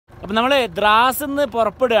അപ്പം നമ്മൾ ദ്രാസിൽ നിന്ന്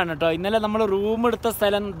പുറപ്പെടുകയാണ് കേട്ടോ. ഇന്നലെ നമ്മൾ റൂം എടുത്ത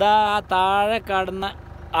സ്ഥലം ഇതാ താഴെ കാണുന്ന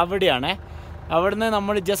അവിടെയാണ്. അവിടുന്ന്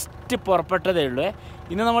നമ്മൾ ജസ്റ്റ് പുറപ്പെട്ടതേ ഉള്ളൂ.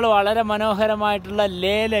 ഇന്ന് നമ്മൾ വളരെ മനോഹരമായിട്ടുള്ള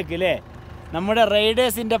ലേയിലേക്ക് അല്ലേ, നമ്മുടെ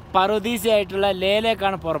റൈഡേഴ്സിൻ്റെ പറുദീസയായിട്ടുള്ള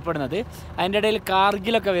ലേയിലേക്കാണ് പുറപ്പെടുന്നത്. അതിൻ്റെ ഇടയിൽ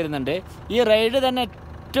കാർഗിലൊക്കെ വരുന്നുണ്ട്. ഈ റൈഡ് തന്നെ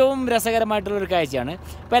ഏറ്റവും രസകരമായിട്ടുള്ളൊരു കാഴ്ചയാണ്.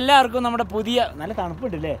 അപ്പോൾ എല്ലാവർക്കും നമ്മുടെ പുതിയ നല്ല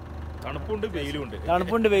തണുപ്പുണ്ടല്ലേ, തണുപ്പുണ്ട്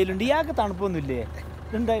വെയിലുണ്ട്. ഇയാൾക്ക് തണുപ്പൊന്നുമില്ലേ?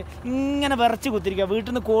 എന്താ ഇങ്ങനെ വിറച്ച് കുത്തിരിക്കുക? വീട്ടിൽ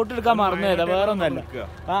നിന്ന് കോട്ടെടുക്കാൻ മറന്നു പോയതാ, വേറെ ഒന്നുമല്ല.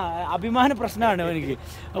 അഭിമാന പ്രശ്നമാണ് എനിക്ക്.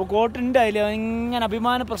 അപ്പോൾ കോട്ടുണ്ട് അതിൽ ഇങ്ങനെ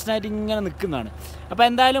അഭിമാന പ്രശ്നമായിട്ട് ഇങ്ങനെ നിൽക്കുന്നതാണ്. അപ്പോൾ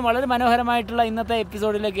എന്തായാലും വളരെ മനോഹരമായിട്ടുള്ള ഇന്നത്തെ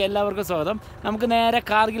എപ്പിസോഡിലേക്ക് എല്ലാവർക്കും സ്വാഗതം. നമുക്ക് നേരെ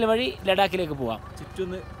കാർഗിൽ വഴി ലഡാക്കിലേക്ക് പോവാം.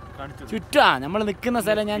 ചുറ്റാ നമ്മൾ നിൽക്കുന്ന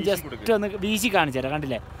സ്ഥലം ഞാൻ ജസ്റ്റ് ഒന്ന് വീശി കാണിച്ചു തരാം.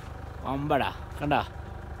 കണ്ടില്ലേ അമ്പടാ, കണ്ടാ?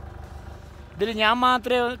 ഇതിൽ ഞാൻ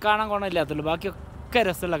മാത്രമേ കാണാൻ കൊണമില്ലാത്തുള്ളൂ, ബാക്കിയൊക്കെ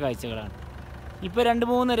രസമുള്ള കാഴ്ചകളാണ്. ഇപ്പോൾ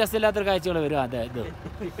 2-3 രസമില്ലാത്തൊരു കാഴ്ചകൾ വരും. അതെ ഇത്.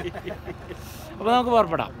 അപ്പോൾ നമുക്ക്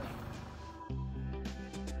പുറപ്പെടാം.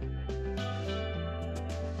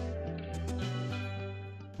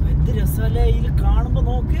 എന്ത് രസമല്ലേ ഇതിൽ കാണുമ്പോൾ,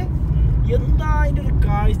 നോക്ക് എന്താ അതിൻ്റെ ഒരു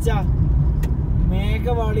കാഴ്ച.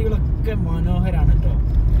 മേഘവാളികളൊക്കെ മനോഹരമാണ് കേട്ടോ.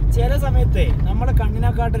 ചില സമയത്തെ നമ്മുടെ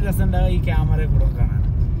കണ്ണിനെക്കാട്ട് രസം ഉണ്ടാകുക ഈ ക്യാമറയിൽ കൂടെ കാണാൻ.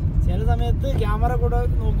 ചില സമയത്ത് ക്യാമറ കൂടെ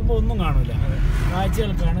നോക്കുമ്പോൾ ഒന്നും കാണില്ല,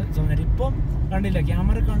 കാഴ്ചകൾക്കാണ് സൗന്ദര്യം. ഇപ്പം കണ്ടില്ല,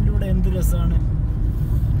 ക്യാമറ കണ്ടിലൂടെ എന്ത് രസമാണ്.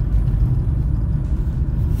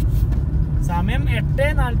 സമയം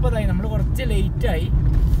 8:40 നമ്മൾ കുറച്ച് ലേറ്റായി.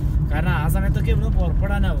 കാരണം ആ സമയത്തൊക്കെ ഇവിടുന്ന്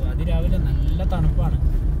പുറപ്പെടാനാവും. അതിരാവിലെ നല്ല തണുപ്പാണ്.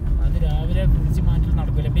 അതിരാവിലെ കുടിച്ച് മാറ്റി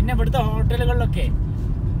നടക്കില്ല. പിന്നെ ഇവിടുത്തെ ഹോട്ടലുകളിലൊക്കെ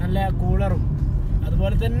നല്ല കൂളറും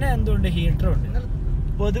അതുപോലെ തന്നെ എന്തുകൊണ്ട് ഹീറ്ററും ഉണ്ട്.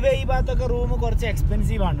 പൊതുവേ ഈ ഭാഗത്തൊക്കെ റൂം കുറച്ച്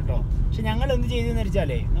എക്സ്പെൻസീവ് ആണ് കേട്ടോ. പക്ഷെ ഞങ്ങൾ എന്ത് ചെയ്തെന്ന്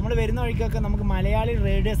വെച്ചാലേ, നമ്മൾ വരുന്ന വഴിക്കൊക്കെ നമുക്ക് മലയാളി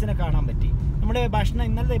റൈഡേഴ്സിനെ കാണാൻ പറ്റി. നമ്മുടെ ഭക്ഷണം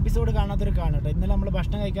ഇന്നലത്തെ എപ്പിസോഡ് കാണാത്തൊരു കാണും കേട്ടോ. ഇന്നലെ നമ്മൾ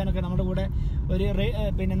ഭക്ഷണം കഴിക്കാനൊക്കെ നമ്മുടെ കൂടെ ഒരു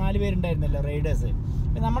 4 പേരുണ്ടായിരുന്നല്ലോ റൈഡേഴ്സ്.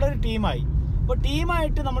 നമ്മളൊരു ടീമായി. അപ്പോൾ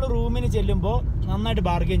ടീമായിട്ട് നമ്മൾ റൂമിന് ചെല്ലുമ്പോൾ നന്നായിട്ട്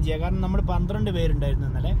ബാർഗെയിൻ ചെയ്യുക. കാരണം നമ്മൾ 12 പേരുണ്ടായിരുന്നു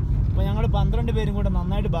ഇന്നലെ. അപ്പോൾ ഞങ്ങൾ 12 പേരും കൂടെ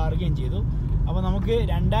നന്നായിട്ട് ബാർഗെയിൻ ചെയ്തു. അപ്പോൾ നമുക്ക്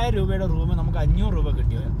 2000 രൂപയുടെ റൂം നമുക്ക് 500 രൂപ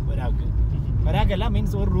കിട്ടി ഒരാൾക്കല്ല,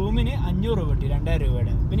 മീൻസ് ഒരു റൂമിന് 500 രൂപ കിട്ടി 2000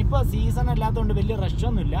 രൂപയുടെ. പിന്നെ ഇപ്പോൾ സീസൺ അല്ലാത്തതുകൊണ്ട് വലിയ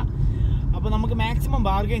റഷൊന്നുമില്ല. അപ്പോൾ നമുക്ക് മാക്സിമം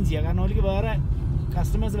ബാർഗെയിൻ ചെയ്യാം. കാരണം അവർക്ക് വേറെ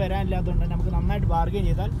കസ്റ്റമേഴ്സ് വരാനില്ലാത്തതുകൊണ്ട് നമുക്ക് നന്നായിട്ട് ബാർഗെയിൻ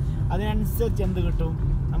ചെയ്താൽ അതിനനുസരിച്ച് എന്ത് കിട്ടും,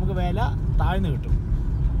 നമുക്ക് വില താഴ്ന്ന് കിട്ടും.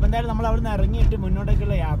 അപ്പോൾ എന്തായാലും നമ്മൾ അവിടെ നിന്ന് ഇറങ്ങിയിട്ട്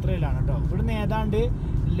മുന്നോട്ടേക്കുള്ള യാത്രയിലാണ് കേട്ടോ. ഇവിടുന്ന് ഏതാണ്ട്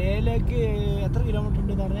ലേയിലേക്ക് എത്ര കിലോമീറ്റർ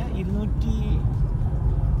ഉണ്ടെന്ന് പറഞ്ഞാൽ 260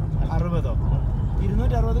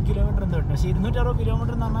 കിലോമീറ്റർ എന്താ കിട്ടും. പക്ഷേ 260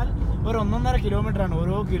 കിലോമീറ്റർ എന്ന് പറഞ്ഞാൽ ഒരു 1.5 കിലോമീറ്ററാണ്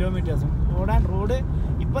ഓരോ കിലോമീറ്റേഴ്സും. ഓടാൻ റോഡ്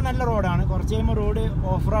ഇപ്പം നല്ല റോഡാണ്. കുറച്ച് കഴിയുമ്പോൾ റോഡ്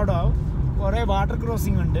ഓഫ് റോഡ് ആവും. കുറേ വാട്ടർ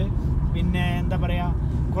ക്രോസിംഗ് ഉണ്ട്. പിന്നെ എന്താ പറയുക,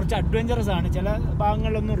 കുറച്ച് അഡ്വഞ്ചറസ് ആണ്. ചില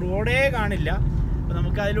ഭാഗങ്ങളിലൊന്നും റോഡേ കാണില്ല. അപ്പോൾ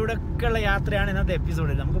നമുക്ക് അതിലൂടെ ഒക്കെ ഉള്ള യാത്രയാണ് ഇന്നത്തെ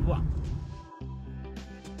എപ്പിസോഡിൽ. നമുക്ക് പോവാം.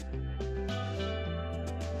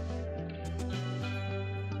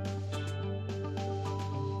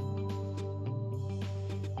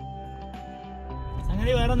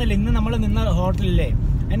 സംഗതി വേറെ ഒന്നുമില്ല. ഇന്ന് നമ്മൾ നിന്ന ഹോട്ടലില്ലേ,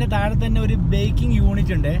 അതിൻ്റെ താഴെ തന്നെ ഒരു ബേക്കിംഗ്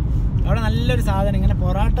യൂണിറ്റ് ഉണ്ട്. അവിടെ നല്ലൊരു സാധനം, ഇങ്ങനെ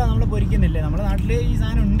പൊറാട്ട നമ്മൾ പൊരിക്കുന്നില്ലേ, നമ്മുടെ നാട്ടിൽ ഈ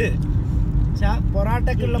സാധനം ഉണ്ട്. പക്ഷെ ആ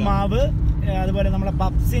പൊറാട്ടയ്ക്കുള്ള മാവ് അതുപോലെ നമ്മളെ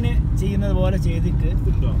പപ്സിന് ചെയ്യുന്നത് പോലെ ചെയ്തിട്ട്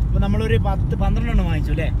അപ്പോൾ നമ്മളൊരു 10-12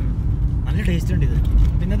 വാങ്ങിച്ചു അല്ലേ. നല്ല ടേസ്റ്റ് ഉണ്ട് ഇത്.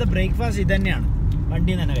 പിന്നത്തെ ബ്രേക്ക്ഫാസ്റ്റ് ഇത് തന്നെയാണ്,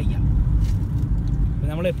 വണ്ടിയിൽ നിന്ന് തന്നെ കഴിക്കാം. അപ്പോൾ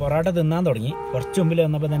നമ്മൾ പൊറാട്ട തിന്നാൻ തുടങ്ങി. കുറച്ച് മുമ്പിൽ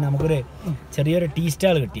വന്നപ്പോൾ തന്നെ നമുക്കൊരു ചെറിയൊരു ടീ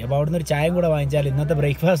സ്റ്റാൾ കിട്ടി. അപ്പോൾ അവിടുന്ന് ഒരു ചായയും കൂടെ വാങ്ങിച്ചാൽ ഇന്നത്തെ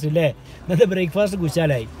ബ്രേക്ക്ഫാസ്റ്റ് ഇല്ലേ, ഇന്നത്തെ ബ്രേക്ക്ഫാസ്റ്റ്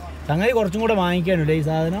കുശാലായി. സംഗതി കുറച്ചും കൂടെ വാങ്ങിക്കാനുണ്ട്. ഈ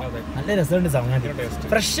സാധനം നല്ല രസമുണ്ട്. സംഗതി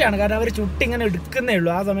ഫ്രഷ് ആണ്. കാരണം അവർ ചുട്ടിങ്ങനെ എടുക്കുന്നേ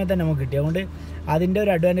ഉള്ളൂ. ആ സമയത്ത് തന്നെ നമുക്ക് കിട്ടി. അതുകൊണ്ട് അതിൻ്റെ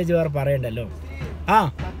ഒരു അഡ്വാൻറ്റേജ് വേറെ പറയണ്ടല്ലോ. ആ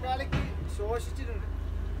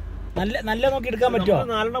നല്ല നോക്കി എടുക്കാൻ പറ്റുമോ?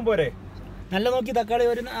 4 പോരെ? നല്ല നോക്കി തക്കാളി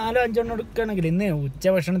ഒരു 4-5 എടുക്കുകയാണെങ്കിൽ ഇന്ന്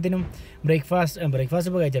ഉച്ചഭക്ഷണത്തിനും ബ്രേക്ക്ഫാസ്റ്റ്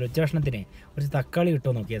ഇപ്പോൾ കഴിച്ചാൽ ഉച്ചഭക്ഷണത്തിന് കുറച്ച് തക്കാളി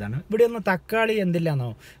കിട്ടുമോ നോക്കിയതാണ്. ഇവിടെ ഒന്നും തക്കാളി എന്തില്ലാന്നോ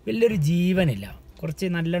വലിയൊരു ജീവനില്ല. കുറച്ച്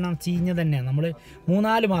നല്ലോണം ചീഞ്ഞ തന്നെയാണ്. നമ്മൾ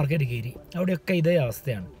 3-4 മാർക്കറ്റ് കയറി, അവിടെയൊക്കെ ഇതേ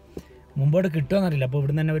അവസ്ഥയാണ്. മുമ്പോട്ട് കിട്ടുമെന്നറിയില്ല. അപ്പോൾ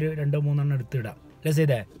ഇവിടെ തന്നെ ഒരു 2-3 എടുത്തിടാം.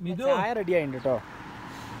 രസീതേ ചായ റെഡി ആയിട്ടുണ്ട് കേട്ടോ.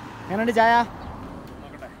 എങ്ങനെയുണ്ട് ചായ?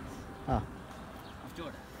 ആ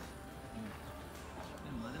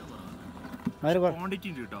നല്ല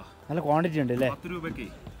ക്വാണ്ടിറ്റി ഉണ്ട് അല്ലേ?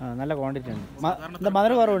 ആ നല്ല ക്വാണ്ടിറ്റി ഉണ്ട്. എന്താ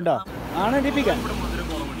മധുരം കുറവുണ്ടോ? ആണ് ദീപിക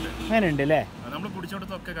അങ്ങനെ ഉണ്ട് അല്ലേ?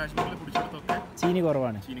 ചീനി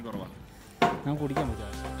കുറവാണ്. നമുക്ക് കുടിക്കാൻ പറ്റുമോ?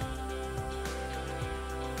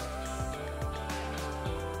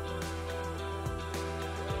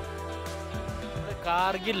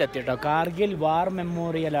 കാർഗിലെത്തി കേട്ടോ. കാർഗിൽ വാർ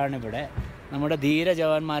മെമ്മോറിയലാണ് ഇവിടെ. നമ്മുടെ ധീര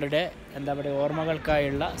ജവാന്മാരുടെ എന്താ പറയുക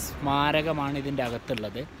ഓർമ്മകൾക്കായുള്ള സ്മാരകമാണ് ഇതിൻ്റെ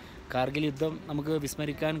അകത്തുള്ളത്. കാർഗിൽ യുദ്ധം നമുക്ക്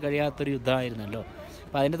വിസ്മരിക്കാൻ കഴിയാത്തൊരു യുദ്ധമായിരുന്നല്ലോ.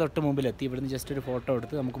 അപ്പോൾ അതിൻ്റെ തൊട്ട് മുമ്പിലെത്തി. ഇവിടുന്ന് ജസ്റ്റ് ഒരു ഫോട്ടോ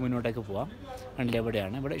എടുത്ത് നമുക്ക് മുന്നോട്ടേക്ക് പോവാം. കണ്ടില്ല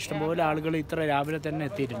എവിടെയാണ്. ഇവിടെ ഇഷ്ടംപോലെ ആളുകൾ ഇത്ര രാവിലെ തന്നെ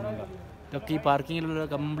എത്തിയിട്ടുണ്ടല്ലോ. ഇതൊക്കെ ഈ പാർക്കിങ്ങിലുള്ള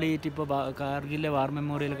കംപ്ലീറ്റ് ഇപ്പോൾ കാർഗിലെ വാർ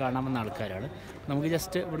മെമ്മോറിയൽ കാണാമെന്ന ആൾക്കാരാണ്. നമുക്ക്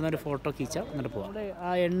ജസ്റ്റ് ഇവിടുന്ന് ഒരു ഫോട്ടോ കിച്ചാൽ എന്നിട്ട് പോകാം. അവിടെ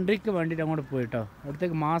ആ എൻട്രിക്ക് വേണ്ടിയിട്ട് അങ്ങോട്ട് പോയിട്ടോ.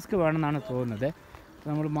 അവിടത്തേക്ക് മാസ്ക് വേണമെന്നാണ് തോന്നുന്നത്.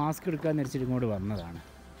 നമ്മൾ മാസ്ക് എടുക്കാൻ തിരിച്ചിട്ട് ഇങ്ങോട്ട് വന്നതാണ്.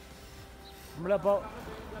 നമ്മളപ്പോൾ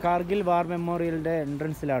കാർഗിൽ വാർ മെമ്മോറിയലിൻ്റെ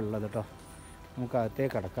എൻട്രൻസിലാണുള്ളത് കേട്ടോ. നമുക്ക്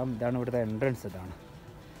അകത്തേക്ക് കിടക്കാം. ഇതാണ് ഇവിടുത്തെ എൻട്രൻസ്. ഇതാണ്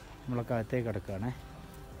നമ്മളൊക്കെ അകത്തേക്ക് കിടക്കുകയാണേ.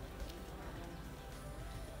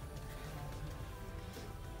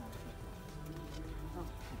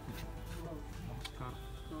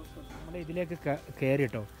 നമ്മുടെ ഇതിലേക്ക് കയറി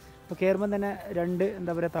കേട്ടോ. അപ്പോൾ കയറുമ്പം തന്നെ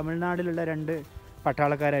എന്താ പറയുക, തമിഴ്നാട്ടിലുള്ള 2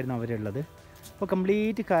 പട്ടാളക്കാരായിരുന്നു അവരുള്ളത്. അപ്പോൾ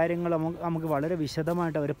കംപ്ലീറ്റ് കാര്യങ്ങൾ നമുക്ക് വളരെ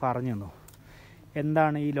വിശദമായിട്ട് അവർ പറഞ്ഞു തന്നു.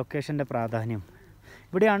 എന്താണ് ഈ ലൊക്കേഷൻ്റെ പ്രാധാന്യം.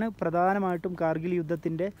 ഇവിടെയാണ് പ്രധാനമായിട്ടും കാർഗിൽ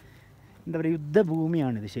യുദ്ധത്തിൻ്റെ എന്താ പറയുക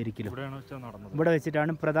യുദ്ധഭൂമിയാണിത്. ശരിക്കും ഇവിടെ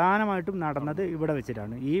വെച്ചിട്ടാണ് പ്രധാനമായിട്ടും നടന്നത്. ഇവിടെ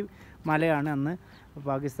വെച്ചിട്ടാണ്. ഈ മലയാണ് അന്ന്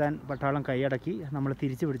പാകിസ്ഥാൻ പട്ടാളം കൈയടക്കി നമ്മൾ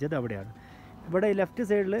തിരിച്ചു പിടിച്ചത് അവിടെയാണ്. ഇവിടെ ലെഫ്റ്റ്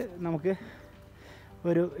സൈഡിൽ നമുക്ക്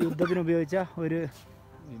ഒരു യുദ്ധത്തിന് ഉപയോഗിച്ച ഒരു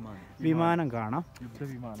വിമാനം കാണാം.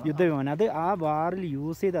 യുദ്ധവിമാനം. അത് ആ വാറിൽ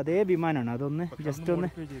യൂസ് ചെയ്ത അതേ വിമാനമാണ്. അതൊന്ന്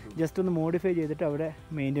ജസ്റ്റ് ഒന്ന് മോഡിഫൈ ചെയ്തിട്ട് അവിടെ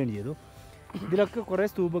മെയിൻറ്റെയിൻ ചെയ്തു. ഇതിലൊക്കെ കുറേ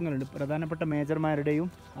സ്തൂപങ്ങളുണ്ട്. പ്രധാനപ്പെട്ട മേജർമാരുടെയും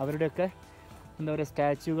അവരുടെയൊക്കെ എന്താ പറയുക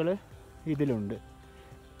സ്റ്റാച്യൂകൾ ഇതിലുണ്ട്.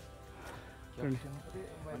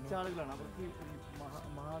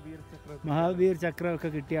 മഹാവീർ ചക്രമൊക്കെ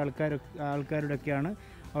കിട്ടിയ ആൾക്കാരുടെയൊക്കെയാണ്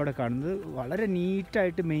അവിടെ കാണുന്നത്. വളരെ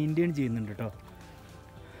നീറ്റായിട്ട് മെയിൻറ്റെയിൻ ചെയ്യുന്നുണ്ട് കേട്ടോ.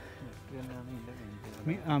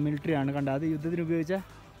 മിലിറ്ററി ആണ് കണ്ടത്. അത് യുദ്ധത്തിന് ഉപയോഗിച്ച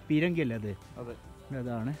പീരങ്കിയല്ലേ അത്.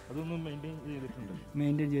 അതാണ്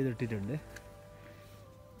മെയിൻറ്റെയിൻ ചെയ്തിട്ടിട്ടുണ്ട്.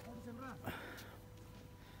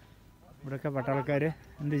 ഇവിടെയൊക്കെ പട്ടാളക്കാർ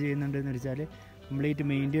എന്ത് ചെയ്യുന്നുണ്ടെന്ന് വെച്ചാൽ കംപ്ലീറ്റ്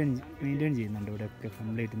മെയിൻറ്റെയിൻ ചെയ്യുന്നുണ്ട്. ഇവിടെയൊക്കെ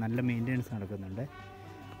കംപ്ലീറ്റ് നല്ല മെയിൻ്റെനൻസ് നടക്കുന്നുണ്ട്.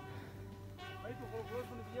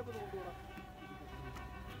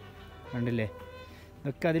 കണ്ടില്ലേ,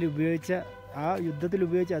 ഇതൊക്കെ അതിലുപയോഗിച്ച ആ യുദ്ധത്തിൽ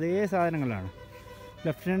ഉപയോഗിച്ച അതേ സാധനങ്ങളാണ്.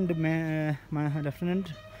 ലെഫ്റ്റനൻറ്റ്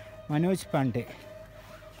മനോജ് പാണ്ഡെ,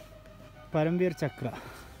 പരംവീർ ചക്ര,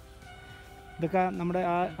 ഇതൊക്കെ നമ്മുടെ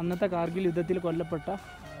ആ അന്നത്തെ കാർഗിൽ യുദ്ധത്തിൽ കൊല്ലപ്പെട്ട.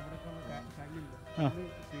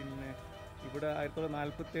 പിന്നെ ഇവിടെ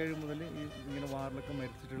 1947 മുതൽ ഇങ്ങനെ വാറിലൊക്കെ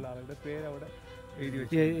മരിച്ചിട്ടുള്ള ആളുടെ പേര് അവിടെ എഴുതി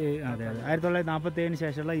വെച്ചു. അതെ അതെ. 1947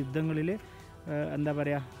 ശേഷമുള്ള യുദ്ധങ്ങളിൽ എന്താ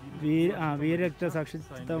പറയുക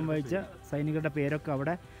വീരരക്തസാക്ഷിത്വം വഹിച്ച സൈനികരുടെ പേരൊക്കെ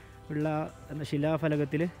അവിടെ ഉള്ള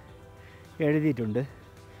ശിലാഫലകത്തിൽ എഴുതിയിട്ടുണ്ട്.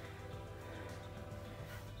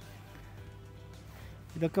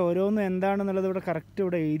 ഇതൊക്കെ ഓരോന്നും എന്താണെന്നുള്ളത് ഇവിടെ കറക്റ്റ്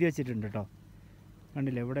ഇവിടെ എഴുതി വെച്ചിട്ടുണ്ട് കേട്ടോ.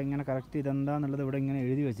 കണ്ടില്ലേ, ഇവിടെ ഇങ്ങനെ കറക്റ്റ് ഇതെന്താന്നുള്ളത് ഇവിടെ ഇങ്ങനെ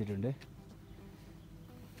എഴുതി വെച്ചിട്ടുണ്ട്.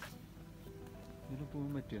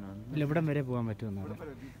 ഇല്ല, ഇവിടം വരെ പോകാൻ പറ്റുമെന്നാണ്.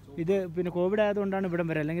 ഇത് പിന്നെ കോവിഡ് ആയതുകൊണ്ടാണ് ഇവിടം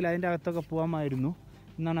വരെ, അല്ലെങ്കിൽ അതിൻ്റെ അകത്തൊക്കെ പോകാമായിരുന്നു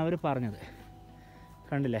എന്നാണ് അവർ പറഞ്ഞത്.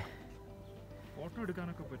 കണ്ടില്ലേ, ഫോട്ടോ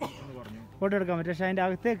എടുക്കാനൊക്കെ പറ്റുമെന്ന് പറഞ്ഞു. ഫോട്ടോ എടുക്കാൻ പറ്റും, പക്ഷേ അതിൻ്റെ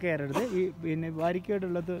അകത്തേക്ക് കയറരുത്. ഈ പിന്നെ ബാരിക്കേഡ്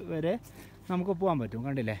ഉള്ളത് വരെ നമുക്ക് പോകാൻ പറ്റും.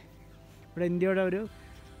 കണ്ടില്ലേ, ഇവിടെ ഇന്ത്യയുടെ ഒരു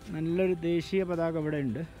നല്ലൊരു ദേശീയ പതാക ഇവിടെ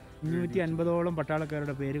ഉണ്ട്. 350ഓളം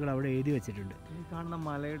പട്ടാളക്കാരുടെ പേരുകൾ അവിടെ എഴുതി വെച്ചിട്ടുണ്ട്. ഈ കാണുന്ന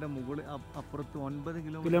മലയുടെ മുകളിൽ അപ്പുറത്ത് 9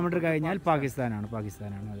 കിലോമീറ്റർ കഴിഞ്ഞാൽ പാകിസ്ഥാനാണ്.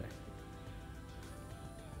 അതെ.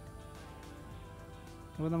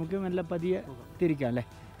 അപ്പോൾ നമുക്ക് നല്ല പതിയെ തിരിക്കാം അല്ലേ.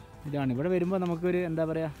 ഇതാണ് ഇവിടെ വരുമ്പോൾ നമുക്കൊരു എന്താ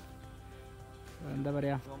പറയുക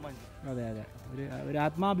അതെ അതെ, ഒരു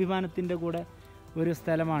ആത്മാഭിമാനത്തിൻ്റെ കൂടെ ഒരു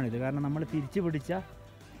സ്ഥലമാണിത്. കാരണം നമ്മൾ തിരിച്ചു പിടിച്ച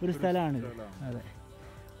ഒരു സ്ഥലമാണിത്. അതെ,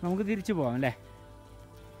 നമുക്ക് തിരിച്ചു പോകാം അല്ലേ.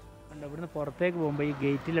 കണ്ടോ, ഇവിടുന്ന് പുറത്തേക്ക് പോകുമ്പോൾ ഈ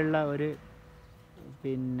ഗേറ്റിലുള്ള ഒരു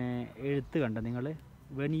പിന്നെ എഴുത്ത് കണ്ടോ നിങ്ങൾ?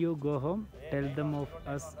 When you go home tell them of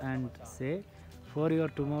us and say for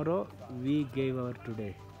your tomorrow we gave our today.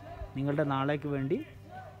 നിങ്ങളുടെ നാളേക്ക് വേണ്ടി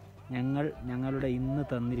ഞങ്ങളുടെ ഇന്ന്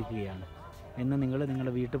തന്നിരിക്കുകയാണ് എന്ന്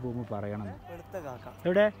നിങ്ങളുടെ വീട്ടിൽ പോകുമ്പോൾ പറയണം.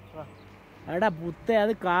 എവിടെ എടാ പുത്ത,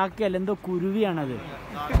 അത് കാക്കയല്ല, എന്തോ കുരുവിയാണത്.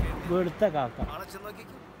 വെളുത്ത കാക്ക.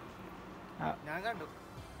 ഞാൻ കണ്ടു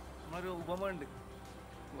ഒരു ഉപമ ഉണ്ട്,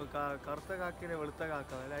 കറുത്ത കാക്കയിലെ വെളുത്ത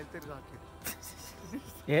കാക്ക.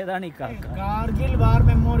 ഏതാണ് ഈ കാക്ക? കാർഗിൽ വാർ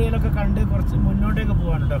മെമ്മോറിയലൊക്കെ കണ്ട് കുറച്ച് മുന്നോട്ടേക്ക്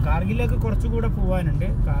പോകാനുണ്ടോ. കാർഗിലേക്ക് കുറച്ചുകൂടെ പോകാനുണ്ട്.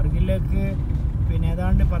 കാർഗിലേക്ക് പിന്നെ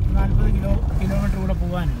ഏതാണ്ട് 40-40 കിലോമീറ്റർ കൂടെ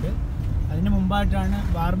പോകാനുണ്ട്. അതിന് മുമ്പായിട്ടാണ്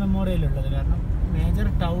വാർ മെമ്മോറിയൽ ഉള്ളത്. കാരണം മേജർ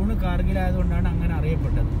ടൗണ് കാർഗിലായതുകൊണ്ടാണ് അങ്ങനെ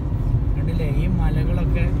അറിയപ്പെട്ടത്. കണ്ടില്ലേ, ഈ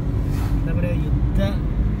മലകളൊക്കെ എന്താ പറയുക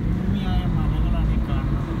യുദ്ധഭൂമിയായ മലകളാണ് ഈ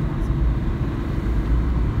കാണുന്നത്.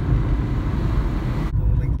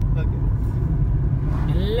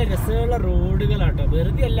 നല്ല രസമുള്ള റോഡുകളാട്ടോ.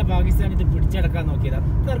 വെറുതെ അല്ല പാകിസ്ഥാൻ ഇത് പിടിച്ചടക്കാൻ നോക്കിയത്,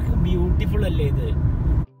 അത്രക്ക് ബ്യൂട്ടിഫുൾ അല്ലേ ഇത്.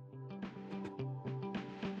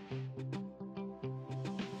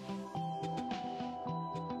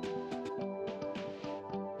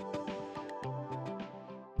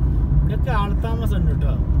 ഇതൊക്കെ ആൾത്താമസം ഉണ്ട്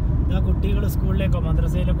കേട്ടോ. ഇതാ കുട്ടികൾ സ്കൂളിലേക്കോ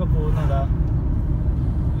മദ്രസയിലൊക്കെ പോകുന്നതാ.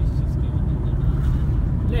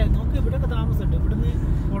 അല്ലേ? നോക്ക്, ഇവിടെയൊക്കെ താമസമുണ്ട്. ഇവിടുന്ന്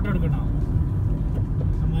ഫോട്ടോ എടുക്കണോ?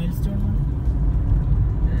 മൈൽ സ്റ്റോൺ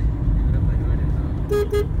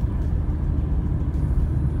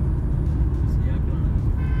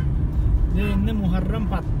ഇത് ഇന്ന് മുഹറം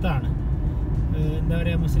 10 എന്താ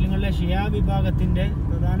പറയുക, മുസ്ലിങ്ങളുടെ ഷിയാ വിഭാഗത്തിൻ്റെ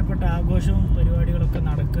പ്രധാനപ്പെട്ട ആഘോഷവും പരിപാടികളൊക്കെ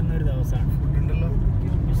നടക്കുന്ന ഒരു ദിവസമാണ്.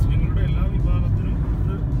 മുസ്ലിങ്ങളുടെ എല്ലാ വിഭാഗത്തിനും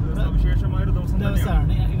സവിശേഷമായൊരു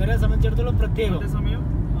ദിവസമാണ്. ഇവരെ സംബന്ധിച്ചിടത്തോളം പ്രത്യേകം. അതേസമയം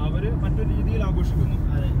അവര് മറ്റൊരു രീതിയിൽ ആഘോഷിക്കുന്നു.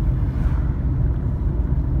 അതെ,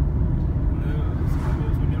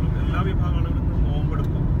 എല്ലാ വിഭാഗം ആളുകളും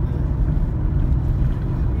നോമ്പെടുക്കും.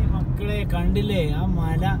 ഈ മക്കളെ കണ്ടില്ലേ ആ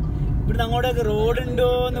മല? ഇവിടുന്ന് അങ്ങോട്ടൊക്കെ റോഡുണ്ടോ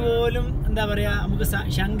എന്ന് പോലും എന്താ പറയാ നമുക്ക്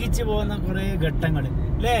ശങ്കിച്ച് പോകുന്ന കുറെ ഘട്ടങ്ങൾ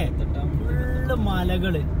അല്ലേ? ഫുള്ള്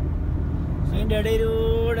മലകള്, അതിൻ്റെ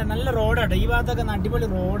ഇടയിലൂടെ നല്ല റോഡാട്ടോ. ഈ ഭാഗത്തൊക്കെ അടിപൊളി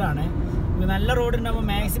റോഡാണ്. നല്ല റോഡ് ഉണ്ടാകുമ്പോൾ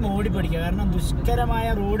മാക്സിമം ഓടിപ്പിടിക്കുക. കാരണം ദുഷ്കരമായ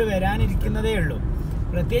റോഡ് വരാനിരിക്കുന്നതേ ഉള്ളൂ.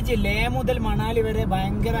 പ്രത്യേകിച്ച് ലേ മുതൽ മണാലി വരെ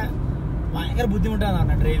ഭയങ്കര ബുദ്ധിമുട്ടാന്ന്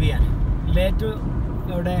പറഞ്ഞത് ഡ്രൈവ് ചെയ്യാൻ. ലേ ടു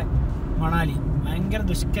ഇവിടെ മണാലി ഭയങ്കര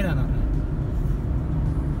ദുഷ്കരാന്ന് പറഞ്ഞത്.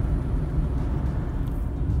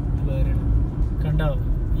 കണ്ടോ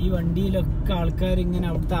ഈ വണ്ടിയിലൊക്കെ ആൾക്കാർ ഇങ്ങനെ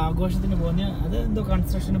അവിടുത്തെ ആഘോഷത്തിന് പോകുന്ന, അത് എന്തോ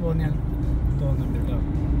കൺസ്ട്രക്ഷന് പോകുന്നതാണ് തോന്നുന്നുണ്ട് കേട്ടോ.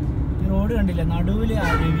 ഈ റോഡ് കണ്ടില്ല, നടുവിൽ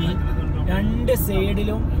അരുവി, രണ്ട്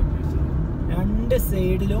സൈഡിലും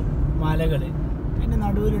മലകൾ, പിന്നെ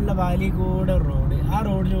നടുവിലുള്ള വാലി കൂടെ റോഡ്. ആ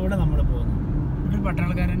റോഡിലൂടെ നമ്മൾ പോകുന്നു. ഇവിടെ ഒരു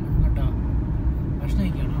പട്ടാളക്കാരൻ കേട്ടോ ഭക്ഷണം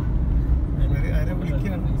കഴിക്കണോ?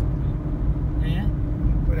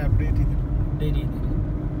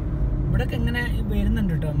 ഇവിടെയൊക്കെ ഇങ്ങനെ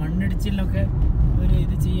വരുന്നുണ്ട് കേട്ടോ. മണ്ണിടിച്ചിലൊക്കെ ഒരു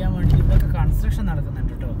ഇത് ചെയ്യാൻ വേണ്ടി ഇവിടെയൊക്കെ കൺസ്ട്രക്ഷൻ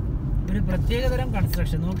നടക്കുന്നുണ്ട് കേട്ടോ. ഒരു പ്രത്യേകതരം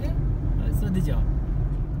കൺസ്ട്രക്ഷൻ. നോക്ക്, ശ്രദ്ധിച്ചോ?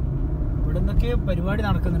 ഇവിടെ നിന്നൊക്കെ പരിപാടി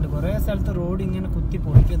നടക്കുന്നുണ്ട്. കുറെ സ്ഥലത്ത് റോഡ് ഇങ്ങനെ കുത്തി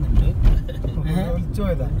പൊളിക്കുന്നുണ്ട്.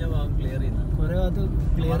 കുറെ അത്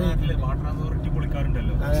ക്ലിയർ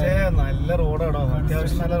നല്ല റോഡാണോ?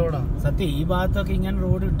 അത്യാവശ്യം നല്ല റോഡാ സത്യം. ഈ ഭാഗത്തൊക്കെ ഇങ്ങനെ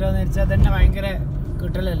റോഡ് കിട്ടാന്ന് വെച്ചാൽ തന്നെ ഭയങ്കര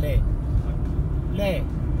കിട്ടലല്ലേ അല്ലേ?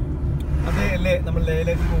 അതെ അല്ലേ? നമ്മൾ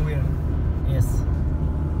ലേയിലേക്ക് പോവുകയാണ്. യെസ്,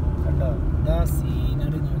 കണ്ടോ ഇതാ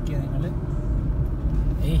സീനറി നോക്കിയാ നിങ്ങള്.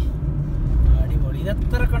 അടിപൊളി.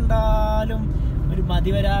 ഇതെത്ര കണ്ടാലും ഒരു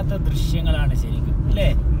മതിവരാത്ത ദൃശ്യങ്ങളാണ് ശരിക്കും അല്ലേ?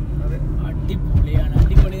 അടിപൊളിയാണ്.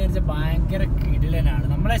 അടിപൊളി എന്ന് വെച്ചാൽ ഭയങ്കര കിടിലനാണ്.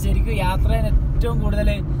 നമ്മളെ ശരിക്കും യാത്രയിൽ ഏറ്റവും കൂടുതൽ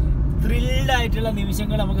ത്രില്ഡ് ആയിട്ടുള്ള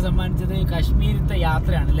നിമിഷങ്ങൾ നമുക്ക് സമ്മാനിച്ചത് കാശ്മീരത്തെ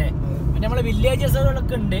യാത്രയാണ് അല്ലേ? പിന്നെ നമ്മളെ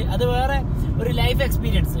വില്ലേജസുകളൊക്കെ ഉണ്ട്, അത് വേറെ ഒരു ലൈഫ്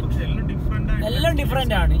എക്സ്പീരിയൻസ്. എല്ലാം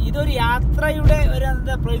ഡിഫറെന്റ് ആണ്. ഇതൊരു യാത്രയുടെ ഒരു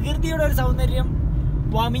എന്താ പ്രകൃതിയുടെ ഒരു സൗന്ദര്യം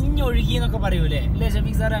വമിഞ്ഞൊഴുകി എന്നൊക്കെ പറയൂലേ അല്ലേ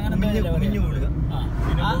ഷഫീഖ് സാർ? അങ്ങനെ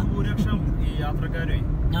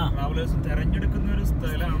തെരഞ്ഞെടുക്കുന്ന ഒരു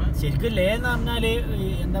സ്ഥലമാണ് ശരിക്കും ലേ എന്ന് പറഞ്ഞാല്.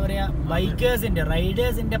 എന്താ പറയാ, ബൈക്കേഴ്സിന്റെ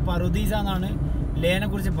റൈഡേഴ്സിന്റെ പറുദീസ എന്നാണ് ലേനെ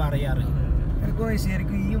കുറിച്ച് പറയാറ്.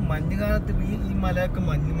 ശരിക്കും ഈ മഞ്ഞുകാലത്ത് ഈ മലയൊക്കെ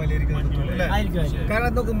മലയായിരിക്കും.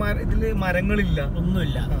 കാരണം ഇതില് മരങ്ങളില്ല,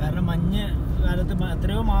 ഒന്നുമില്ല. കാരണം മഞ്ഞ് കാലത്ത്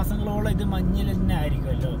എത്രയോ മാസങ്ങളോളം ഇത് മഞ്ഞിൽ തന്നെ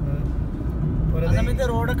ആയിരിക്കുമല്ലോ. ആ സമയത്ത്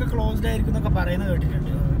റോഡൊക്കെ ക്ലോസ്ഡ് ആയിരിക്കും എന്നൊക്കെ പറയുന്നത്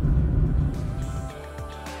കേട്ടിട്ടുണ്ട്.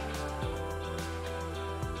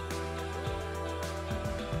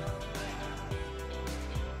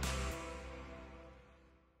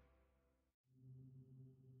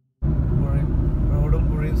 റോഡും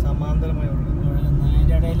പുഴയും സമാന്തരമായി ഒഴുകുന്നു.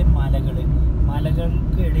 അതിൻ്റെ ഇടയിൽ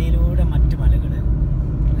മലകൾക്ക് ഇടയിലൂടെ മറ്റു മലകള്,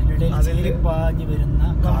 അതിനിടയിൽ പാഞ്ഞു വരുന്ന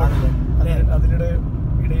കാടുകൾ. അതിനിടെ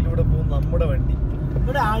ഇടയിലൂടെ പോകും നമ്മുടെ വണ്ടി.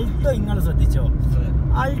 ഇവിടെ ആൾട്ടോ നിങ്ങൾ ശ്രദ്ധിച്ചോ?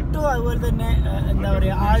 ആൾട്ടോ അതുപോലെ തന്നെ എന്താ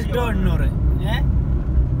പറയാ ആൾട്ടോ 800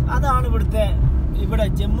 അതാണ് ഇവിടെ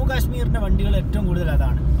ജമ്മു കാശ്മീരിന്റെ വണ്ടികൾ ഏറ്റവും കൂടുതൽ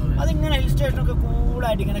അതാണ്. അതിങ്ങനെ ഹിൽ സ്റ്റേഷനൊക്കെ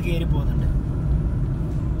കൂളായിട്ട് ഇങ്ങനെ കയറി പോകുന്നുണ്ട്.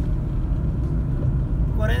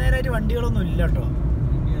 കുറെ നേരമായിട്ട് വണ്ടികളൊന്നും ഇല്ല കേട്ടോ.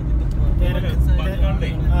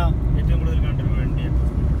 ഏറ്റവും കൂടുതൽ കണ്ടൊരു വണ്ടി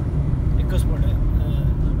എക്കോ സ്പോട്ട്.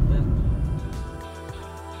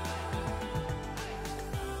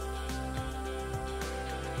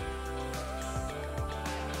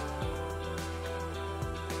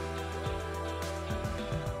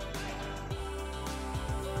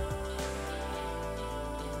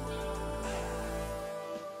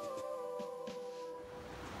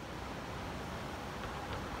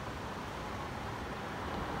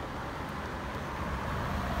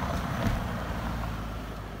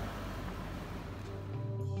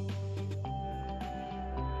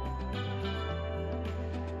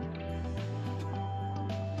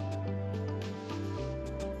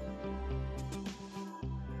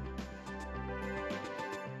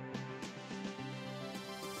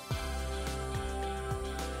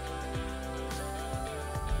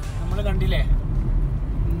 നമ്മൾ കണ്ടില്ലേ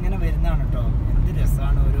ഇങ്ങനെ വരുന്നതാണ് കേട്ടോ. എന്ത്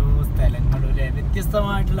രസമാണ് ഓരോ സ്ഥലങ്ങളും അല്ലേ?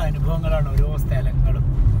 വ്യത്യസ്തമായിട്ടുള്ള അനുഭവങ്ങളാണ് ഓരോ സ്ഥലങ്ങളും.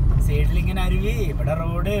 സൈഡിൽ ഇങ്ങനെ അരുവി, ഇവിടെ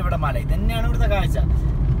റോഡ്, ഇവിടെ മല. ഇതന്നെയാണ് ഇവിടുത്തെ കാഴ്ച.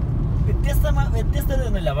 വ്യത്യസ്തത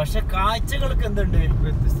ഒന്നുമില്ല, പക്ഷെ കാഴ്ചകൾക്ക് എന്തുണ്ട്,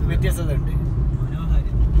 വ്യത്യസ്തത ഉണ്ട്.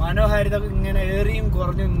 മനോഹാരിത ഇങ്ങനെ ഏറിയും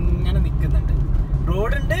കുറഞ്ഞും ഇങ്ങനെ നിൽക്കുന്നുണ്ട്.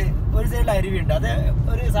 റോഡുണ്ട്, ഒരു സൈഡിൽ അരുവിയുണ്ട്. അത്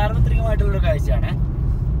ഒരു സാർവത്രികമായിട്ടുള്ളൊരു കാഴ്ചയാണ്.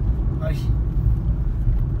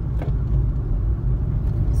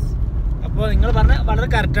 അപ്പോൾ നിങ്ങൾ പറഞ്ഞ വളരെ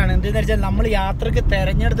കറക്റ്റാണ്. എന്താണെന്ന് വെച്ചാൽ നമ്മൾ യാത്രക്ക്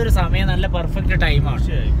തിരഞ്ഞെടുത്തൊരു സമയം നല്ല പെർഫെക്റ്റ്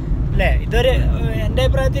ടൈമാണ് അല്ലേ? ഇതൊരു എൻ്റെ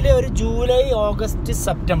അഭിപ്രായത്തിൽ ഒരു ജൂലൈ, ഓഗസ്റ്റ്,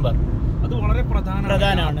 സെപ്റ്റംബർ അത് വളരെ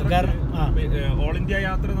പ്രധാനമാണ്. കാരണം ഓൾ ഇന്ത്യ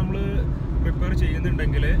യാത്ര നമ്മൾ പ്രിപ്പയർ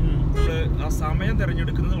ചെയ്യുന്നുണ്ടെങ്കിൽ ആ സമയം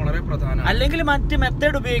തിരഞ്ഞെടുക്കുന്നത് വളരെ പ്രധാനമാണ്. അല്ലെങ്കിൽ മറ്റ്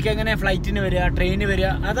മെത്തേഡ് ഉപയോഗിക്കുക, എങ്ങനെ ഫ്ലൈറ്റിന് വരിക, ട്രെയിന് വരിക,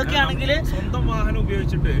 അതൊക്കെ ആണെങ്കിൽ സ്വന്തം വാഹനം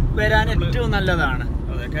ഉപയോഗിച്ചിട്ട് വരാൻ ഏറ്റവും നല്ലതാണ്.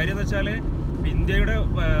 അതെ, കാര്യം എന്ന് വെച്ചാല് ഇന്ത്യയുടെ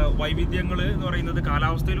വൈവിധ്യങ്ങൾ എന്ന് പറയുന്നത്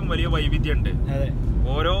കാലാവസ്ഥയിലും വലിയ വൈവിധ്യമുണ്ട്.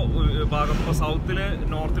 ഓരോ ഭാഗം ഇപ്പോൾ സൗത്തില്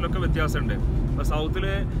നോർത്തിലൊക്കെ വ്യത്യാസമുണ്ട്. ഇപ്പോൾ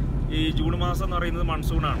സൗത്തില് ഈ ജൂൺ മാസം എന്ന് പറയുന്നത്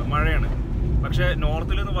മൺസൂണാണ്, മഴയാണ്. പക്ഷെ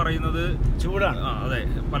നോർത്തിൽ എന്ന് പറയുന്നത് ചൂടാണ്. അതെ,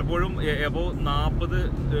 പലപ്പോഴും എബോ 40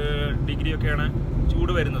 ഡിഗ്രി ഒക്കെയാണ്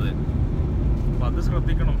ചൂട് വരുന്നത്. അപ്പൊ അത്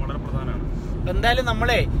ശ്രദ്ധിക്കണം, വളരെ പ്രധാനമാണ്. എന്തായാലും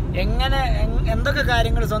നമ്മളെ എങ്ങനെ എന്തൊക്കെ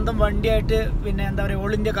കാര്യങ്ങൾ സ്വന്തം വണ്ടിയായിട്ട് പിന്നെ എന്താ പറയുക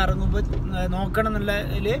ഓൾ ഇന്ത്യ കറങ്ങുമ്പോൾ നോക്കണം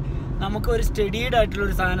എന്നുള്ളതിൽ നമുക്ക് ഒരു സ്റ്റഡീഡ് ആയിട്ടുള്ള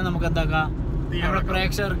ഒരു സാധനം നമുക്ക് എന്താക്കാം, നമ്മുടെ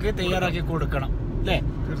പ്രേക്ഷകർക്ക് തയ്യാറാക്കി കൊടുക്കണം അല്ലേ?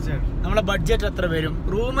 തീർച്ചയായിട്ടും. നമ്മളെ ബഡ്ജറ്റ് എത്ര വരും,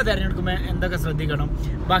 റൂം തിരഞ്ഞെടുക്കുമ്പോൾ എന്തൊക്കെ ശ്രദ്ധിക്കണം,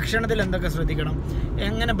 ഭക്ഷണത്തിൽ എന്തൊക്കെ ശ്രദ്ധിക്കണം,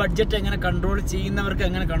 എങ്ങനെ ബഡ്ജറ്റ് എങ്ങനെ കൺട്രോൾ ചെയ്യുന്നവർക്ക്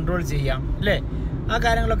എങ്ങനെ കൺട്രോൾ ചെയ്യാം അല്ലേ? ആ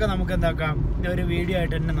കാര്യങ്ങളൊക്കെ നമുക്ക് എന്താക്കാം, ഒരു വീഡിയോ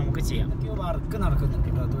ആയിട്ട് തന്നെ നമുക്ക് ചെയ്യാം. വർക്ക് നടക്കുന്നുണ്ട്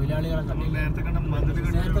കേട്ടോ, തൊഴിലാളികളെ നേരത്തെ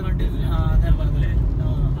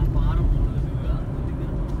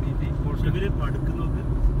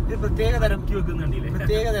കണ്ടില്ല.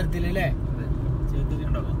 പ്രത്യേക തരത്തിൽ അല്ലേ?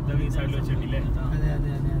 അതെ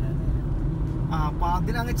അതെ അതെ. അപ്പൊ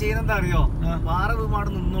അതിനങ്ങ് ചെയ്യുന്നെന്താ അറിയോ, പാറ വീമാട്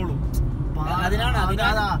നിന്നോളൂ. അതിനാണ്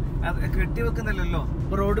കെട്ടിവെക്കുന്നല്ലോ,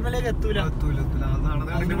 റോഡ് മേലേക്ക് എത്തൂല.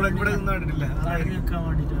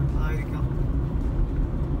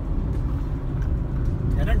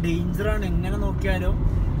 കാരണം ഡേഞ്ചറാണ്. എങ്ങനെ നോക്കിയാലും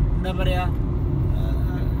എന്താ പറയാ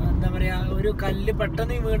ഒരു കല്ല്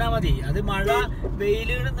പെട്ടെന്ന് വീണാ മതി. അത് മഴ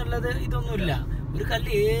വെയില് എന്നുള്ളത് ഇതൊന്നുമില്ല. ഒരു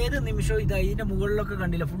കല്ല് ഏത് നിമിഷവും ഇത് അതിന്റെ മുകളിലൊക്കെ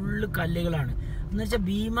കണ്ടില്ല, ഫുള്ള് കല്ലുകളാണ്. എന്ന് വെച്ചാൽ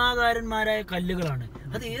ഭീമാകാരന്മാരായ കല്ലുകളാണ്.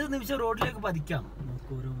 അത് ഏത് നിമിഷം റോഡിലേക്ക് പതിക്കാം.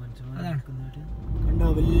 അതാണ് കണ്ടോ,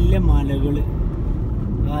 വലിയ മലകള്.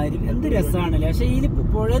 എന്ത് രസമാണല്ലേ. പക്ഷെ ഇതിൽ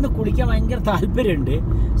പുഴയിൽ കുളിക്കാൻ ഭയങ്കര താല്പര്യമുണ്ട്.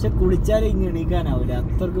 പക്ഷെ കുളിച്ചാൽ ഇങ്ങനെ എണീക്കാനാവില്ല,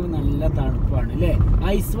 അത്രക്കും നല്ല തണുപ്പാണ് അല്ലേ?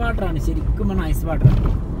 ഐസ് വാട്ടറാണ്, ശരിക്കും പറഞ്ഞാൽ ഐസ്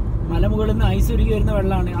വാട്ടറാണ്. മലമുകളിൽ നിന്ന് ഐസ് ഉരുകി വരുന്ന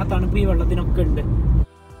വെള്ളമാണ്. ആ തണുപ്പ് ഈ വെള്ളത്തിനൊക്കെ ഉണ്ട്.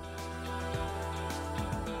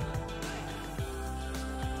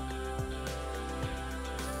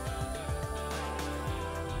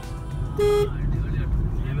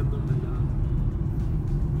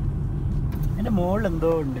 എൻ്റെ മുകളിൽ എന്തോ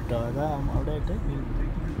ഉണ്ട് കേട്ടോ. അതാ അവിടെ ആയിട്ട്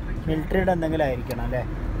മിലിറ്ററിയുടെ എന്തെങ്കിലും ആയിരിക്കണം അല്ലേ?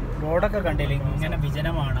 റോഡൊക്കെ കണ്ടില്ലേ, ഇങ്ങനെ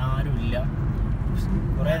വിജനമാണ്, ആരുമില്ല.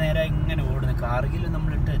 കുറേ നേരം ഇങ്ങനെ ഓടുന്നു. കാർഗിൽ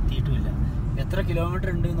നമ്മളിട്ട് എത്തിയിട്ടുമില്ല. എത്ര കിലോമീറ്റർ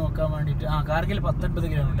ഉണ്ട് നോക്കാൻ വേണ്ടിയിട്ട്. കാർഗിൽ 19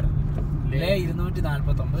 കിലോമീറ്റർ, ലേ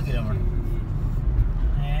 249 കിലോമീറ്റർ.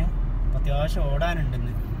 അത്യാവശ്യം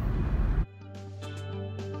ഓടാനുണ്ടെന്ന്.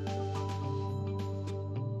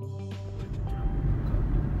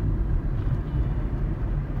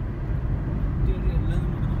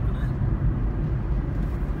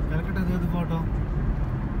 ഫോട്ടോ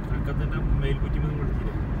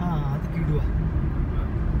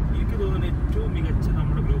എനിക്ക് തോന്നുന്നു ഏറ്റവും മികച്ച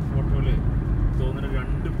നമ്മുടെ ഗ്രൂപ്പ് ഫോട്ടോയില് തോന്നുന്ന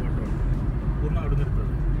 2 ഫോട്ടോ ഉണ്ട്. ഒന്ന് അവിടെ നിന്ന്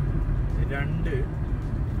എടുത്തത്, 2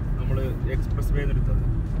 നമ്മള് എക്സ്പ്രസ് വേ എടുത്തത്,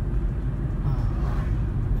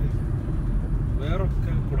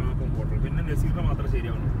 വേറൊക്കെ കുടാപ്പം ഫോട്ടോ. പിന്നെ നസീറിനെ മാത്രം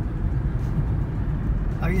ശരിയാവണം.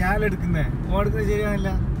 അത് ഞാനെടുക്കുന്നേ ഓടുന്നത് ശരിയാവില്ല.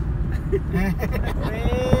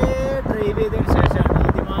 ഡ്രൈവ് ചെയ്തതിന് ശേഷമാണ്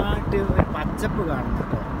ആദ്യമായിട്ട് ഒരു പച്ചപ്പ് കാണുന്നത്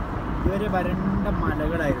കേട്ടോ. ഇതുവരെ വരണ്ട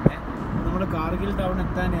മലകളായിരുന്നേ. നമ്മൾ കാർഗിൽ ടൗൺ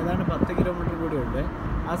എത്താൻ ഏതാണ്ട് 10 കിലോമീറ്റർ കൂടി ഉണ്ട്.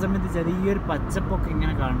 ആ സമയത്ത് ചെറിയൊരു പച്ചപ്പൊക്കെ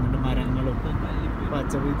ഇങ്ങനെ കാണുന്നുണ്ട്, മരങ്ങളും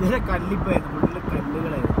പച്ചപ്പ്. ഇതുവരെ കല്ലിപ്പായിരുന്നു, ഫുള്ള്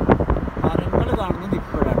കല്ലുകളായിരുന്നു. മരങ്ങൾ കാണുന്നത്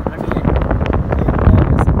ഇപ്പോഴാണ്, കണ്ടില്ലേ?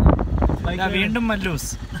 വീണ്ടും മല്ലൂസ്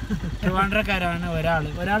ട്രിവാൻഡ്രക്കാരാണ്. ഒരാൾ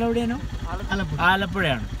എവിടെയാണോ?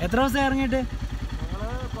 ആലപ്പുഴയാണ്. എത്ര ദിവസം ഇറങ്ങിയിട്ട്?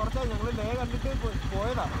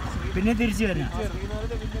 പിന്നെ തിരിച്ചു വരാം.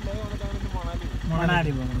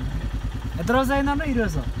 മണാലി പോകുന്നു. എത്ര ദിവസമായി? 20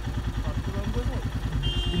 ദിവസം.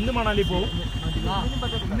 ഇന്ന് മണാലി പോകും.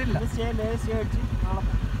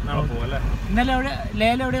 ഇന്നലെ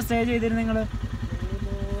ലേല എവിടെയാ സ്റ്റേ ചെയ്തിരുന്നു നിങ്ങൾ?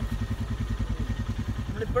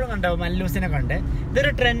 നമ്മളിപ്പോഴും കണ്ടോ മല്ലൂസിനെ കണ്ടേ.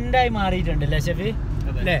 ഇതൊരു ട്രെൻഡായി മാറിയിട്ടുണ്ടല്ലേ ഷെഫി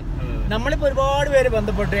അല്ലേ? നമ്മളിപ്പോൾ ഒരുപാട് പേര്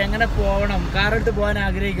ബന്ധപ്പെട്ടു, എങ്ങനെ പോകണം, കാറെടുത്ത് പോകാൻ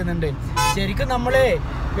ആഗ്രഹിക്കുന്നുണ്ട്. ശരിക്കും നമ്മള്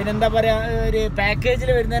പിന്നെന്താ പറയാ, ഒരു പാക്കേജിൽ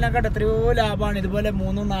വരുന്നതിനെക്കാട്ട് എത്രയോ ലാഭമാണ് ഇതുപോലെ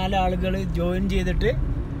 3-4 ആളുകൾ ജോയിൻ ചെയ്തിട്ട്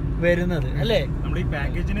വരുന്നത് അല്ലേ? നമ്മൾ ഈ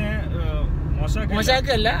പാക്കേജിന്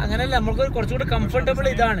മോശമാക്കല്ല, അങ്ങനെയല്ല, നമുക്ക് കുറച്ചുകൂടെ കംഫർട്ടബിൾ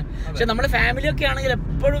ഇതാണ്. പക്ഷെ നമ്മുടെ ഫാമിലി ഒക്കെ ആണെങ്കിൽ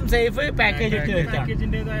എപ്പോഴും സേഫ് പാക്കേജ് ഇട്ട് വരുന്നതാണ്.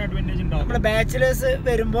 നമ്മുടെ ബാച്ചിലേഴ്സ്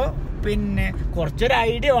വരുമ്പോ പിന്നെ കുറച്ചൊരു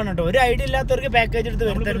ഐഡിയ വേണം കേട്ടോ. ഒരു ഐഡിയ ഇല്ലാത്തവർക്ക് പാക്കേജ് എടുത്ത്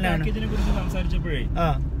വരുന്നതാണ്. സംസാരിച്ചപ്പോഴേ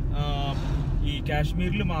ഈ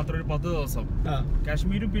കാശ്മീരിൽ മാത്രം ഒരു 10 ദിവസം,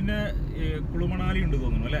 കാശ്മീരും പിന്നെ കുളുമണാലി ഉണ്ട്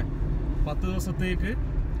തോന്നുന്നു അല്ലെ, 10 ദിവസത്തേക്ക്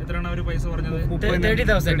എത്രയാണ് അവര് പൈസ പറഞ്ഞത്?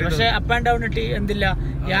 30,000. പക്ഷെ അപ്പ് ആൻഡ് ഡൗൺ എന്തില്ല,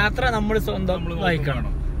 യാത്ര നമ്മൾ സ്വന്തം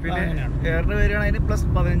വായിക്കണം. പിന്നെ എയറിന് വരികയാണ് അതിന് പ്ലസ്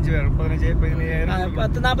 45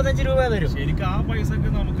 രൂപ വരും. ശരിക്കും ആ പൈസക്ക്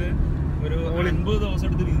നമുക്ക് ഒരു 80 ദിവസം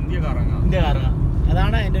എടുത്ത് ഇന്ത്യ കറങ്ങാം.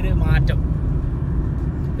 അതാണ് അതിന്റെ ഒരു മാറ്റം.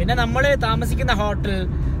 പിന്നെ നമ്മൾ താമസിക്കുന്ന ഹോട്ടൽ,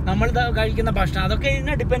 നമ്മൾ കഴിക്കുന്ന ഭക്ഷണം, അതൊക്കെ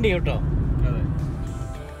ഇതിനെ ഡിപ്പെൻഡ് ചെയ്യും കേട്ടോ.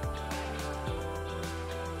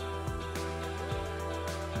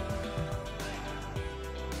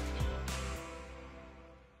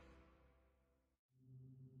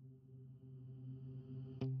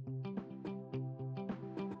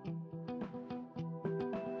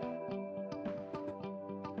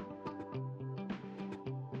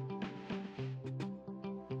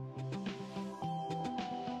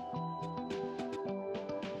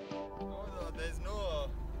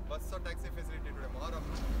 Taxi facility today.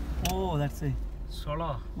 Oh, that's it. Solo.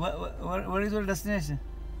 Where is your destination?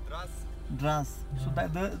 Dras. So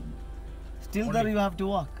still there you have to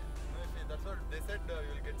walk. No, that's what they said.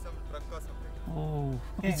 You will get some truck or something. Oh,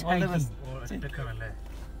 it's all the best.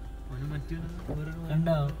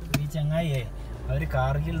 കണ്ടോ ഈ ചങ്ങായിയെ, അവര്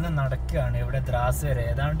കാർഗിൽ നിന്ന് നടക്കുകയാണ് ഇവിടെ ദ്രാസ് വരെ.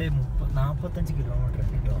 ഏതാണ്ട് 45 kilometre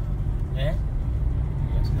കേട്ടോ.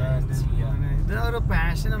 ഇത് ഒരു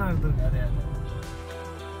പാഷനാണ് അവർക്ക്. അതെ അതെ.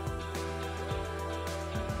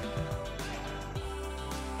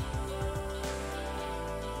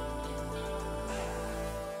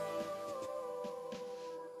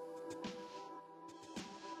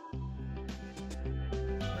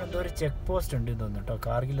 എന്തോ ഒരു ചെക്ക് പോസ്റ്റ് ഉണ്ട് തോന്നുന്നു കേട്ടോ.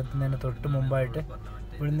 കാർഗിൽ എത്തുന്നതിന് തൊട്ട് മുമ്പായിട്ട്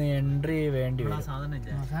ഇവിടുന്ന് എൻട്രി വേണ്ടി വരും.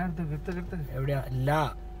 എവിടെയാ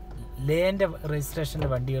ലേന്റെ രജിസ്ട്രേഷന്റെ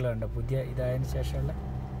വണ്ടികളുണ്ടോ പുതിയ ഇതായതിനു ശേഷമുള്ള?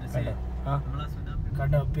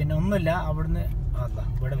 കണ്ടോ പിന്നെ ഒന്നുമില്ല. അവിടുന്ന്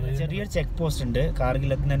ഇവിടെ ചെറിയൊരു ചെക്ക് പോസ്റ്റ് ഉണ്ട് കാർഗിൽ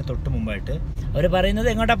എത്തുന്നതിന് തൊട്ട് മുമ്പായിട്ട്. അവർ പറയുന്നത്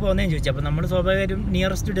എങ്ങോട്ടാ പോകുന്നതെന്ന് ചോദിച്ചു. അപ്പോൾ നമ്മൾ സ്വാഭാവികമായും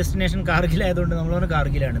നിയറസ്റ്റ് ഡെസ്റ്റിനേഷൻ കാർഗിൽ ആയതുകൊണ്ട് നമ്മൾ പറഞ്ഞ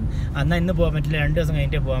കാർഗിലാണ്. എന്നാൽ ഇന്ന് പോകാൻ പറ്റില്ല, 2 ദിവസം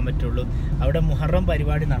കഴിഞ്ഞിട്ടേ പോകാൻ പറ്റുള്ളൂ. അവിടെ മുഹറം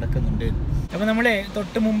പരിപാടി നടക്കുന്നുണ്ട്. അപ്പോൾ നമ്മൾ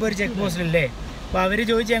തൊട്ട് മുമ്പ് ഒരു ചെക്ക് പോസ്റ്റിലല്ലേ, അപ്പോൾ അവർ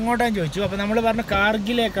ചോദിച്ചു എങ്ങോട്ടാന്ന് ചോദിച്ചു. അപ്പോൾ നമ്മൾ പറഞ്ഞു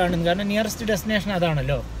കാർഗിലേക്കാണ്, കാരണം നിയറസ്റ്റ് ഡെസ്റ്റിനേഷൻ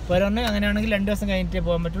അതാണല്ലോ. അപ്പോൾ അവർ പറഞ്ഞു അങ്ങനെയാണെങ്കിൽ 2 ദിവസം കഴിഞ്ഞിട്ടേ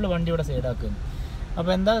പോകാൻ പറ്റുള്ളൂ, വണ്ടി ഇവിടെ സൈഡാക്കുന്നു.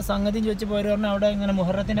 അപ്പോൾ എന്താ സംഗതി ചോദിച്ചപ്പോൾ അവർ പറഞ്ഞു അവിടെ ഇങ്ങനെ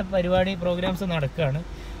മുഹറത്തിൻ്റെ പരിപാടി പ്രോഗ്രാംസ് നടക്കുകയാണ്,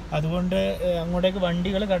 അതുകൊണ്ട് അങ്ങോട്ടേക്ക്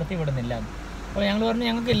വണ്ടികൾ കടത്തി വിടുന്നില്ല. അപ്പോൾ ഞങ്ങൾ പറഞ്ഞു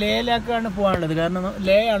ഞങ്ങൾക്ക് ലേയിലേക്കാണ് പോകാനുള്ളത്, കാരണം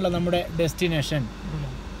ലേ ആണല്ലോ നമ്മുടെ ഡെസ്റ്റിനേഷൻ.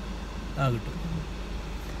 കിട്ടും,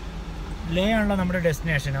 ലേ ആണല്ലോ നമ്മുടെ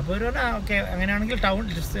ഡെസ്റ്റിനേഷൻ. അപ്പോൾ ഒരു പറഞ്ഞാൽ ഓക്കെ അങ്ങനെയാണെങ്കിൽ ടൗൺ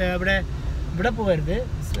ഇവിടെ പോകരുത്,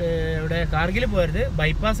 ഇവിടെ കാർഗിൽ പോകരുത്,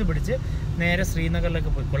 ബൈപ്പാസ് പിടിച്ച് നേരെ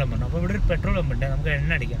ശ്രീനഗറിലേക്ക് പോയിക്കോളാൻ പറഞ്ഞു. അപ്പോൾ ഇവിടെ ഒരു പെട്രോൾ പമ്പ് ഉണ്ട്, നമുക്ക്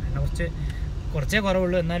എണ്ണ അടിക്കാം. എണ്ണ കുറച്ചേ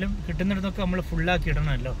കുറവുള്ളൂ, എന്നാലും കിട്ടുന്നിടത്തൊക്കെ നമ്മൾ ഫുള്ളാക്കി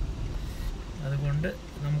ഇടണമല്ലോ, അതുകൊണ്ട്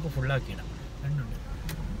നമുക്ക് ഫുള്ളാക്കി ഇടാം. രണ്ടുണ്ട്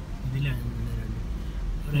ഇതിലാണ്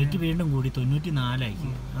റേറ്റ് വീണ്ടും കൂടി 94 ആയി.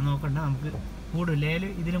 അത് നോക്കണ്ട, നമുക്ക് കൂടും. ലേല്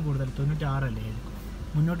ഇതിലും കൂടുതൽ 96 അല്ലേ.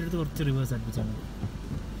 മുന്നോട്ടെടുത്ത് കുറച്ച് റിവേഴ്സ് അടുപ്പിച്ചാണ്.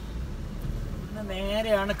 ഇവിടുന്ന്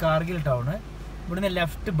നേരെയാണ് കാർഗിൽ ടൗണ്. ഇവിടുന്ന്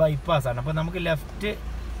ലെഫ്റ്റ് ബൈപ്പാസാണ്. അപ്പോൾ നമുക്ക് ലെഫ്റ്റ്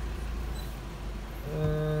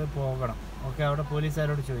പോകണം. ഓക്കെ, അവിടെ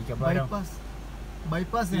പോലീസുകാരോട് ചോദിക്കാം.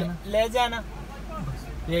 ബൈപ്പാസ് ले जाना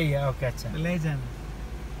यही है. ओके अच्छा ले जाना.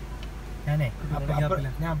 ഞാനേ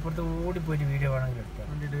ഞാൻ അപ്പുറത്ത് ഓടിപ്പോയിട്ട് വീഡിയോ വേണമെങ്കിൽ എടുക്കാം.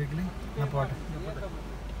 പോട്ടെ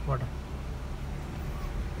പോട്ടെ.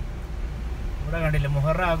 ഇവിടെ കണ്ടില്ലേ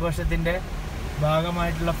മുഹറം ആഘോഷത്തിന്റെ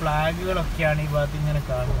ഭാഗമായിട്ടുള്ള ഫ്ലാഗുകളൊക്കെയാണ് ഈ ഭാഗത്ത് ഇങ്ങനെ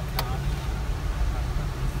കാണുന്നത്.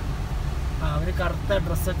 അവര് കറുത്ത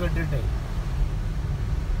ഡ്രസ്സൊക്കെ ഇട്ടിട്ടേ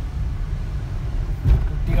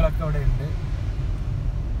കുട്ടികളൊക്കെ അവിടെ ഉണ്ട്.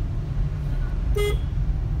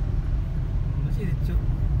 ചിരിച്ചു.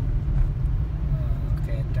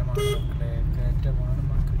 കയറ്റമാണ്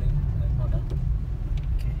മക്കളെ.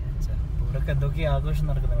 ഇവിടൊക്കെ എന്തൊക്കെയാ ആഘോഷം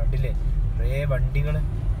നടക്കുന്നത് കണ്ടില്ലേ, കുറേ വണ്ടികള്.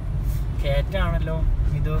 കയറ്റാണല്ലോ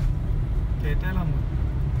ഇത്, കേറ്റാലോ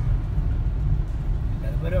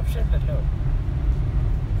അതിപ്പോ ഒരു ഓപ്ഷൻ ഉണ്ടല്ലോ.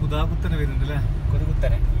 കുതാകുത്തനെ വരുന്നുണ്ട് അല്ലേ,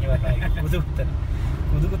 കുതുകുത്തനെ. ഈ പറഞ്ഞ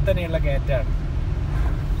കുതുകുത്തനെയുള്ള കയറ്റാണ്.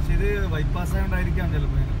 പക്ഷെ ഇത് ബൈപ്പാസ് ആയതുകൊണ്ടായിരിക്കാം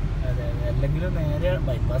ചിലപ്പോൾ. അതെ അതെ, അല്ലെങ്കിലും നേരെ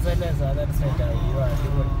ബൈപ്പാസ് അല്ലേ സാധാരണ സ്ട്രൈറ്റ് ആയി.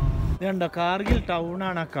 ഇത് കണ്ടോ കാർഗിൽ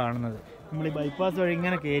ടൗണാണ് ആ കാണുന്നത്. നമ്മൾ ഈ ബൈപ്പാസ് വഴി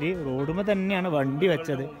ഇങ്ങനെ കയറി റോഡുമ്പോൾ തന്നെയാണ് വണ്ടി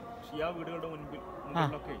വെച്ചത്.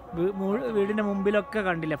 വീടിൻ്റെ മുമ്പിലൊക്കെ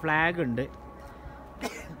കണ്ടില്ല ഫ്ലാഗ് ഉണ്ട്.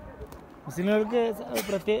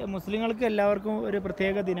 മുസ്ലിങ്ങൾക്ക് എല്ലാവർക്കും ഒരു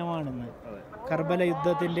പ്രത്യേക ദിനമാണിന്ന്. കർബല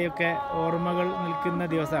യുദ്ധത്തിൻ്റെയൊക്കെ ഓർമ്മകൾ നിൽക്കുന്ന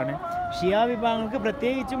ദിവസമാണ്. ഷിയ വിഭാഗങ്ങൾക്ക്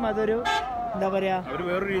പ്രത്യേകിച്ചും അതൊരു എന്താ പറയാ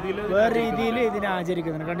വേറെ രീതിയിൽ ഇതിനെ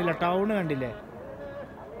ആചരിക്കുന്നുണ്ട്. കണ്ടില്ല ടൗണ് കണ്ടില്ലേ?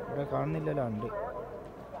 ഇവിടെ കാണുന്നില്ലല്ലോ. ഉണ്ട്,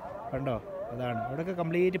 കണ്ടോ? അതാണ് ഇവിടെയൊക്കെ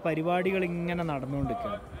കംപ്ലീറ്റ് പരിപാടികൾ ഇങ്ങനെ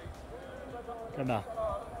നടന്നുകൊണ്ടിരിക്കുകയാണ്. കണ്ടോ?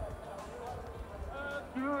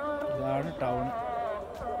 ഇതാണ് ടൗൺ.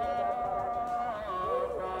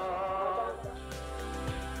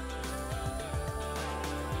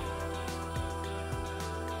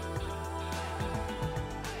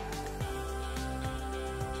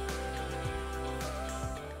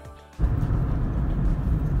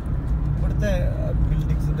 ഇവിടുത്തെ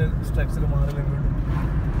ബിൽഡിങ്സിന്റെ സ്ട്രക്ചർ മാറില്ല.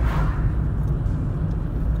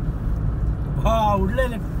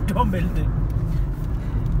 ഉള്ളിൽ ഏറ്റവും വലുത്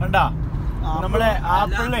കണ്ടാ നമ്മളെ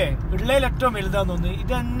ആപ്പിള് ഉള്ളിൽ ഏറ്റവും വലുതാന്ന് തോന്നുന്നു.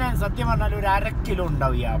 ഇത് തന്നെ സത്യം പറഞ്ഞാൽ ഒരു 1/2 കിലോ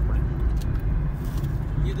ഉണ്ടാവും ഈ ആപ്പിള്.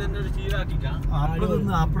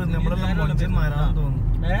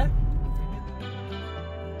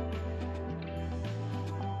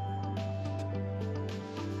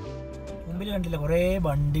 മുമ്പിൽ കണ്ടില്ല കുറേ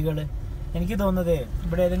വണ്ടികള്. എനിക്ക് തോന്നുന്നത്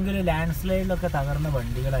ഇവിടെ ഏതെങ്കിലും ലാൻഡ് സ്ലൈഡിലൊക്കെ തകർന്ന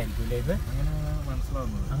വണ്ടികളായിരിക്കും അല്ലേ ഇത്?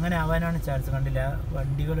 അങ്ങനെ ആവാനാണ് ചാൻസ്. കണ്ടില്ല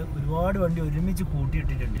വണ്ടികൾ, ഒരുപാട് വണ്ടി ഒരുമിച്ച്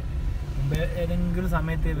കൂട്ടിയിട്ടിട്ടുണ്ട്. മുമ്പ് ഏതെങ്കിലും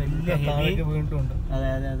സമയത്ത് വലിയ ഹെവി വീണിട്ടുണ്ട്. അതെ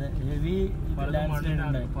അതെ അതെ, ഹെവി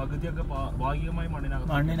പകുതിയൊക്കെ ഭാഗികമായി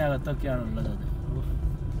മണ്ണിനകത്തൊക്കെയാണ് ഉള്ളത്. അത്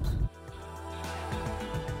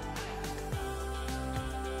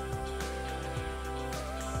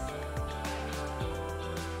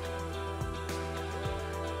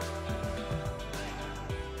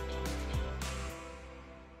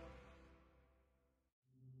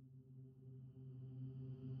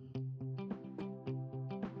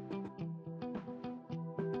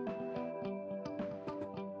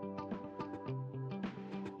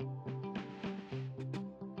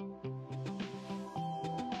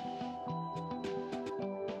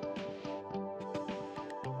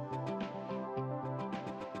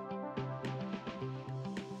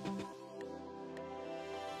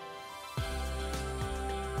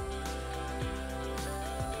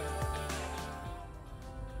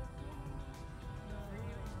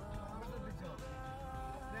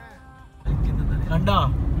കണ്ടോ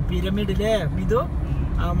പിരമിഡിലെ ഇതു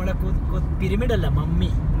നമ്മളെ പിരമിഡ് അല്ല,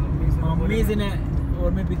 മമ്മീസിനെ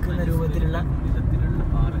ഓർമ്മിപ്പിക്കുന്ന രൂപത്തിലുള്ള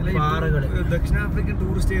പാറകള്. ദക്ഷിണാഫ്രിക്കൻ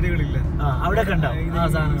ടൂറിസ്റ്റ് ഏരിയകളില്ല അവിടെ കണ്ടോ ആ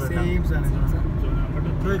സാധനങ്ങൾ.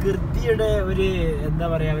 പ്രകൃതിയുടെ ഒരു എന്താ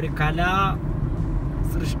പറയാ ഒരു കലാ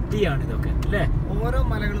സൃഷ്ടിയാണ് ഇതൊക്കെ അല്ലേ? ഓരോ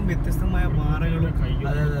മലകളും വ്യത്യസ്തമായ പാറകളും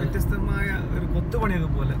വ്യത്യസ്തമായ ഒരു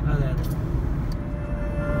കൊത്തുപണിയൊക്കെ പോലെ. അതെ അതെ.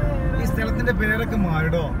 ഈ സ്ഥലത്തിന്റെ പേരൊക്കെ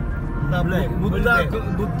മാറിടോ.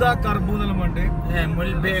 ബുദ്ധ കർബു എന്നുണ്ട്,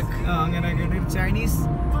 അങ്ങനെയൊക്കെ ചൈനീസ്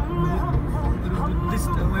ഒരു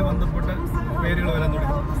ബുദ്ധിസ്റ്റുമായി ബന്ധപ്പെട്ട പേരുകൾ വരാൻ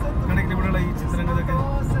തുടങ്ങി. കണക്കിന് ഇവിടെയുള്ള ഈ ചിത്രങ്ങളൊക്കെ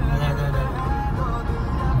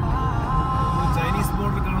ചൈനീസ്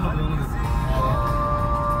ബോർഡറിലേക്കാണല്ലോ പോകുന്നത്.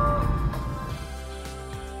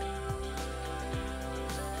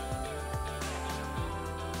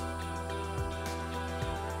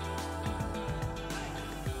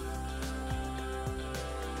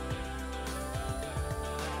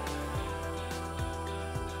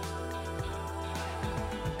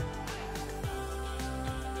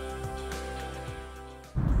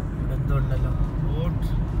 ഉണ്ടല്ലോ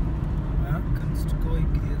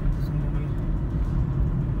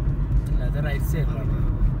അത് റൈറ്റ് സൈഡിലാണ്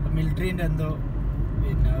മിലിറ്ററിന്റെ എന്തോ,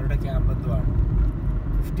 പിന്നെ അവരുടെ ക്യാമ്പ് എന്തോ ആണ്.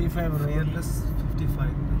 55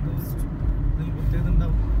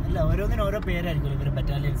 അല്ല, ഓരോന്നിനും ഓരോ പേരായിരിക്കും ഇവര്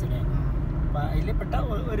ബറ്റാലിയൻസിന്. അതിൽ പെട്ട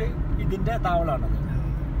ഒരു ഇതിന്റെ താവളാണത്.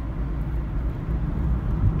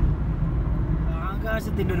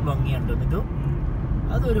 ആകാശത്തിന്റെ ഒരു ഭംഗിയുണ്ടോ ഇതും,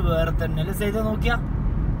 അതൊരു വേറെ തന്നെ അല്ലേ ചെയ്ത് നോക്കിയാ.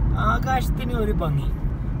 ആകാശത്തിന് ഒരു ഭംഗി,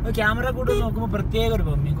 ക്യാമറ കൂടെ നോക്കുമ്പോൾ പ്രത്യേക ഒരു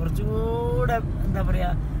ഭംഗി, കുറച്ചുകൂടെ എന്താ പറയാ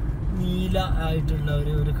നീല ആയിട്ടുള്ള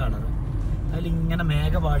ഒരു കളറ്. അതിലിങ്ങനെ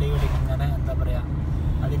മേഘപാളികൾ ഇങ്ങനെ എന്താ പറയാ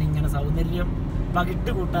അതിനിങ്ങനെ സൗന്ദര്യം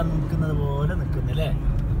പകിട്ട് കൂട്ടാൻ നിൽക്കുന്നത് പോലെ നിൽക്കുന്നല്ലേ.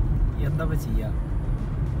 എന്താ ചെയ്യാ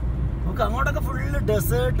നമുക്ക് അങ്ങോട്ടൊക്കെ ഫുള്ള്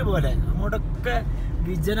ഡെസേർട്ട് പോലെ, അങ്ങോട്ടൊക്കെ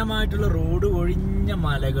വിജനമായിട്ടുള്ള റോഡ്, ഒഴിഞ്ഞ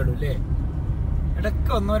മലകളും അല്ലേ.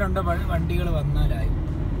 ഇടയ്ക്ക് 1-2 വണ്ടികൾ വന്നാലായി.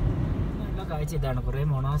 നല്ല കാഴ്ച ഇതാണ്. കുറേ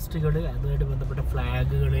മൊണാസ്ട്രികൾ, അതുമായിട്ട് ബന്ധപ്പെട്ട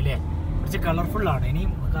ഫ്ലാഗുകൾ അല്ലേ, കുറച്ച് കളർഫുള്ളാണ്. ഇനി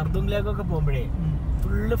കർദുങ്ങിലേക്കൊക്കെ പോകുമ്പോഴേ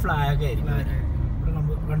ഫുള്ള് ഫ്ലാഗ് ആയിരിക്കും. ഇവിടെ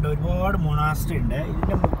കണ്ട ഒരുപാട് മൊണാസ്ട്രി ഉണ്ട്.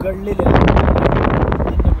 ഇതിൻ്റെ മുകളിൽ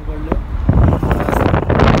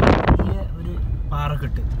ഒരു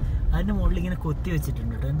പാറക്കെട്ട്, അതിൻ്റെ മുകളിൽ ഇങ്ങനെ കൊത്തി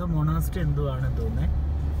വെച്ചിട്ടുണ്ട് കേട്ടോ. എന്തോ മൊണാസ്ട്രി എന്തോ ആണെന്ന് തോന്നുന്നത്.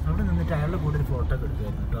 അവിടെ നിന്നിട്ട് അയാളുടെ കൂടെ ഒരു ഫോട്ടോ ഒക്കെ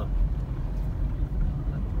എടുക്കുമായിരുന്നു കേട്ടോ.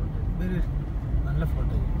 നല്ല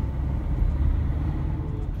ഫോട്ടോ.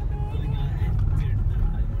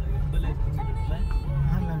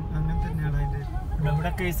 അങ്ങനെ തന്നെയാണ് അതിൻ്റെ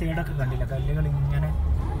ഇവിടെയൊക്കെ ഈ സൈഡൊക്കെ കണ്ടില്ല, കല്ലുകൾ ഇങ്ങനെ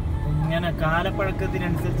ഇങ്ങനെ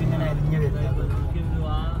കാലപ്പഴക്കത്തിനനുസരിച്ച് ഇങ്ങനെ അരിഞ്ഞു വരുന്നത്.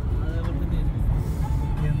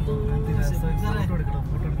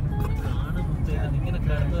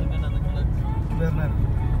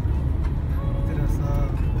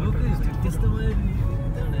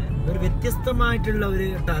 ഒരു വ്യത്യസ്തമായിട്ടുള്ള ഒരു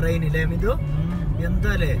ടെറൈനില്ലേ ഇത്.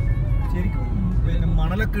 എന്താലേ ശരിക്കും പിന്നെ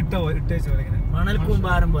മണലൊക്കെ ഇട്ടേച്ചോ ഇങ്ങനെ മണൽ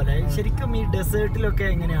കൂമ്പാരം പോലെ. ശരിക്കും ഈ ഡെസേർട്ടിലൊക്കെ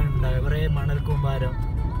എങ്ങനെയാണ് ഉണ്ടാവുക? കുറെ മണൽ കൂമ്പാരം.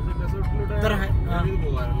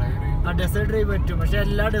 ആ ഡെസേർട്ട് ഡ്രൈവ് പറ്റും, പക്ഷെ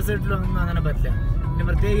എല്ലാ ഡെസേർട്ടിലും ഒന്നും അങ്ങനെ പറ്റില്ല. പിന്നെ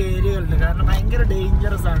പ്രത്യേക ഏരിയകളുണ്ട്, കാരണം ഭയങ്കര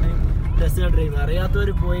ഡേഞ്ചറസ് ആണ് ഡെസേർട്ട് ഡ്രൈവ്. അറിയാത്തവർ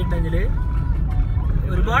പോയിട്ടുണ്ടെങ്കിൽ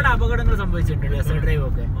ഒരുപാട് അപകടങ്ങൾ സംഭവിച്ചിട്ടുണ്ട് ഡെസേർട്ട് ഡ്രൈവ്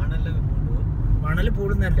ഒക്കെ. മണൽ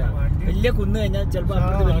പൂടുന്നല്ല, വലിയ കുന്ന് കഴിഞ്ഞാൽ ചിലപ്പോൾ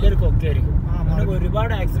അപ്പുറത്ത് വലിയൊരു കൊക്കയായിരിക്കും. അങ്ങനെ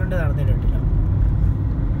ഒരുപാട് ആക്സിഡന്റ് നടന്നിട്ടുണ്ടല്ലോ.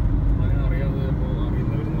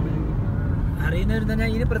 അറിയുന്നവർ തന്നെ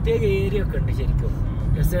ഇതിന് പ്രത്യേക ഏരിയ ഒക്കെ ഉണ്ട് ശരിക്കും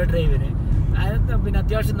ഡെസേർട്ട് ഡ്രൈവിന്. പിന്നെ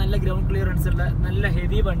അത്യാവശ്യം നല്ല ഗ്രൗണ്ട് ക്ലിയറൻസ് ഉള്ള നല്ല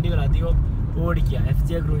ഹെവി വണ്ടികൾ അധികം ഓടിക്കുക.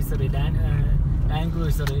 FJ ക്രൂയിസർ, ലാൻഡ്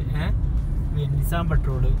ക്രൂയിസർ, പിന്നെ നിസാം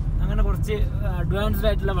പെട്രോൾ, അങ്ങനെ കുറച്ച് അഡ്വാൻസ്ഡ്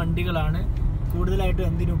ആയിട്ടുള്ള വണ്ടികളാണ് കൂടുതലായിട്ടും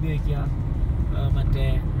എന്തിനു ഉപയോഗിക്കുക, മറ്റേ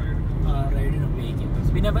റൈഡിന് ഉപയോഗിക്കും.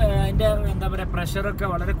 പിന്നെ അതിൻ്റെ എന്താ പറയുക, പ്രഷറൊക്കെ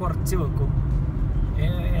വളരെ കുറച്ച് വെക്കും,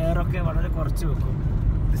 എയറൊക്കെ വളരെ കുറച്ച് വെക്കും.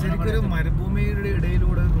 ശരിക്കും മരുഭൂമിയുടെ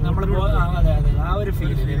ഇടയിലൂടെ നമ്മൾ അതെ അതെ ആ ഒരു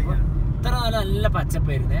ഫീല്. ഇത്ര നല്ല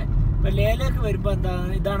പച്ചപ്പായിരുന്നേ. ഇപ്പൊ ലേയിലേക്ക് വരുമ്പോ എന്താ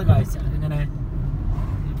ഇതാണ് കാഴ്ച. ഇങ്ങനെ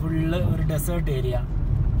ഫുള്ള് ഒരു ഡെസേർട്ട് ഏരിയ,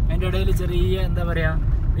 അതിൻ്റെ ഇടയിൽ ചെറിയ എന്താ പറയാ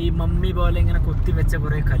ഈ മമ്മി പോലെ ഇങ്ങനെ കൊത്തി വെച്ച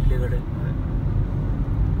കുറെ കല്ലുകള്.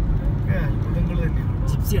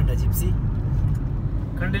 ജിപ്സി ഉണ്ടോ? ജിപ്സി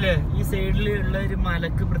കണ്ടില്ലേ? ഈ സൈഡിൽ ഉള്ള ഒരു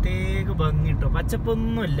മലക്ക് പ്രത്യേക ഭംഗി കേട്ടോ.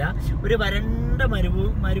 പച്ചപ്പൊന്നുമില്ല, ഒരു വരണ്ട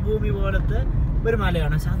മരുഭൂമി പോലത്തെ ഒരു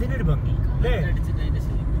മലയാണ്, പക്ഷെ അതിനൊരു ഭംഗി അല്ലേ?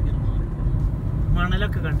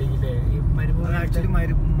 മണലൊക്കെ കണ്ടില്ലേ? ഈ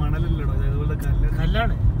മരുഭൂമി മണലല്ലോ, അതുപോലെ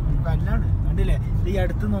കല്ലാണ് കണ്ടില്ലേ? ഈ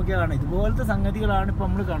അടുത്ത് നോക്കിയാൽ കാണാം ഇതുപോലത്തെ സംഗതികളാണ് ഇപ്പൊ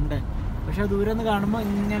നമ്മള് കണ്ടത്. പക്ഷെ ദൂരെ നിന്ന് കാണുമ്പോ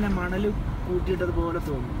ഇങ്ങനെ മണല് കൂട്ടിയിട്ടതുപോലെ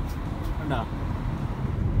തോന്നും. കണ്ടോ?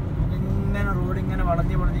 ഇങ്ങനെ റോഡ് ഇങ്ങനെ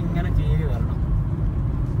വളഞ്ഞ് ഇങ്ങനെ കയറി വരണം.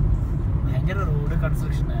 ഭയങ്കര റോഡ്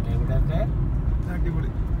കൺസ്ട്രക്ഷൻ അല്ലേ ഇവിടെയൊക്കെ?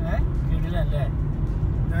 അടിപൊളി. വീട്ടിലല്ലേ?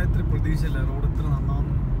 ഞാൻ ഇത്ര പ്രതീക്ഷയില്ല റോഡ് ഇത്ര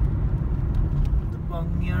നന്നാവുന്നു. ഇത്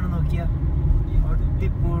ഭംഗിയാണ് നോക്കിയാ,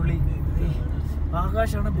 അടിപൊളി.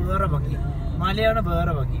 ആകാശമാണ് വേറെ ഭംഗി, മലയാണ്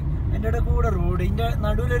വേറെ ഭംഗി, അതിൻ്റെ ഇടയിൽ കൂടെ റോഡ്, ഇതിൻ്റെ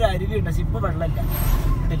നടുവിലൊരു അരുവിയുണ്ട്, പക്ഷെ ഇപ്പൊ വെള്ളമില്ല.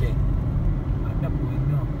 കണ്ടില്ലേ?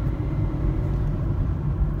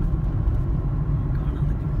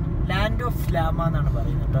 ലാൻഡ് ഓഫ് ലാമ എന്നാണ്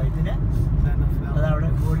പറയുന്നത് കേട്ടോ ഇതിന്. അതവിടെ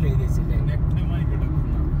ബോർഡിൽ എഴുതി വെച്ചില്ലേ?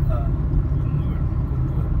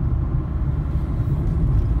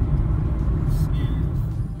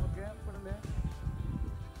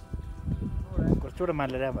 കുറച്ചുകൂടെ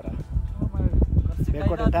മലരാൻ പറ.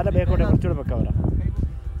 ബേക്കോട്ടെ, തല ബേക്കോട്ടെ, കുറച്ചുകൂടെ വെക്കാൻ പറ.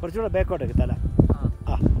 കുറച്ചുകൂടെ ബേക്കോട്ടേക്ക് തല.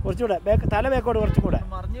 ആ കുറച്ചുകൂടെ തല ബേക്കോട്ട്, കുറച്ചും കൂടെ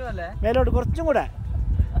മേലോട്ട്, കുറച്ചും കൂടെ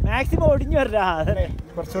മാക്സിമം ഒടിഞ്ഞു വരാ.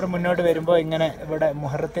 കുറച്ചുകൂടെ മുന്നോട്ട് വരുമ്പോൾ ഇങ്ങനെ ഇവിടെ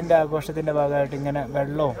മുഹറത്തിന്റെ ആഘോഷത്തിന്റെ ഭാഗമായിട്ട് ഇങ്ങനെ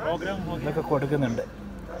വെള്ളവും ഇതൊക്കെ കൊടുക്കുന്നുണ്ട്.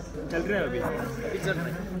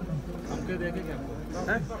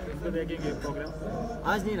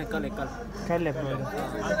 आज नहीं ना, कल है, कल कल है प्रोग्राम।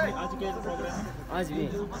 आज भी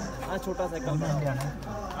आज छोटा सा कल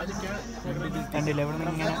കണ്ടില്ലേ? ഇവിടെ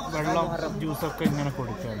നിന്ന് ഇങ്ങനെ വെള്ളം ജ്യൂസൊക്കെ ഇങ്ങനെ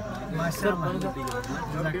കൊടുക്കുകയാണ്.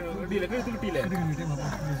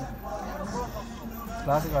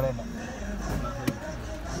 ക്ലാസ് കളയണ്ട.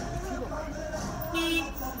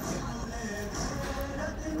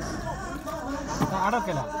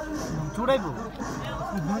 അടക്കല ചൂടായി പോകും.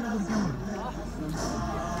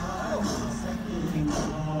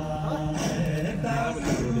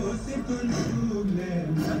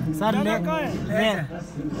 सर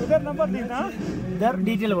उधर नंबर देना, इधर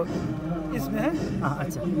डिटेल इसमें है। हाँ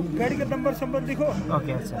अच्छा, गाड़ी का नंबर संबर लिखो।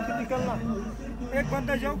 ओके अच्छा, निकलना एक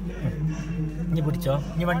बंदा जाओ. ഇനി പിടിച്ചോ,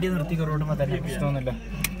 ഇനി വണ്ടി നിർത്തിക്കോ റോഡ് തന്നെ, പ്രശ്നമൊന്നുമില്ല.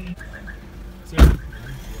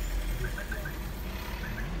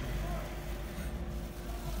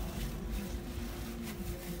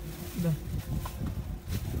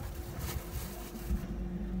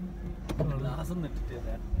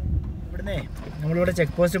 ഇവിടുന്നേ നമ്മളിവിടെ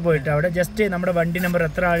ചെക്ക് പോസ്റ്റ് പോയിട്ട് അവിടെ ജസ്റ്റ് നമ്മുടെ വണ്ടി നമ്പർ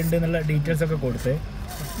എത്ര ആളുണ്ട് എന്നുള്ള ഡീറ്റെയിൽസ് ഒക്കെ കൊടുത്ത്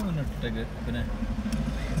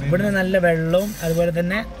ഇവിടുന്ന് നല്ല വെള്ളവും അതുപോലെ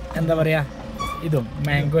തന്നെ എന്താ പറയുക ഇതും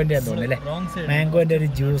മാംഗോൻ്റെ തോന്നുന്നു അല്ലേ, മാംഗോൻ്റെ ഒരു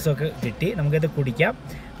ജ്യൂസൊക്കെ കിട്ടി. നമുക്കത് കുടിക്കാം.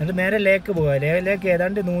 എന്നിട്ട് നേരെ ലേക്ക് പോകാം. ലേക്ക്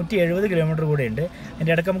ഏതാണ്ട് 170 കിലോമീറ്റർ കൂടെ ഉണ്ട്.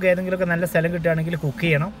 അതിൻ്റെ ഇടയ്ക്ക് നമുക്ക് ഏതെങ്കിലുമൊക്കെ നല്ല സ്ഥലം കിട്ടുകയാണെങ്കിൽ കുക്ക്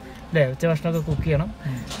ചെയ്യണം അല്ലേ, ഉച്ച ഭക്ഷണമൊക്കെ കുക്ക് ചെയ്യണം.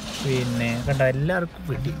 പിന്നെ കണ്ടോ എല്ലാവർക്കും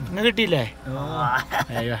കിട്ടി. ഇങ്ങനെ കിട്ടിയില്ലേ?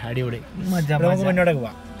 അയ്യോ അടിപൊളി. നമുക്ക് മുന്നോട്ടേക്ക്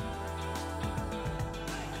പോവാം.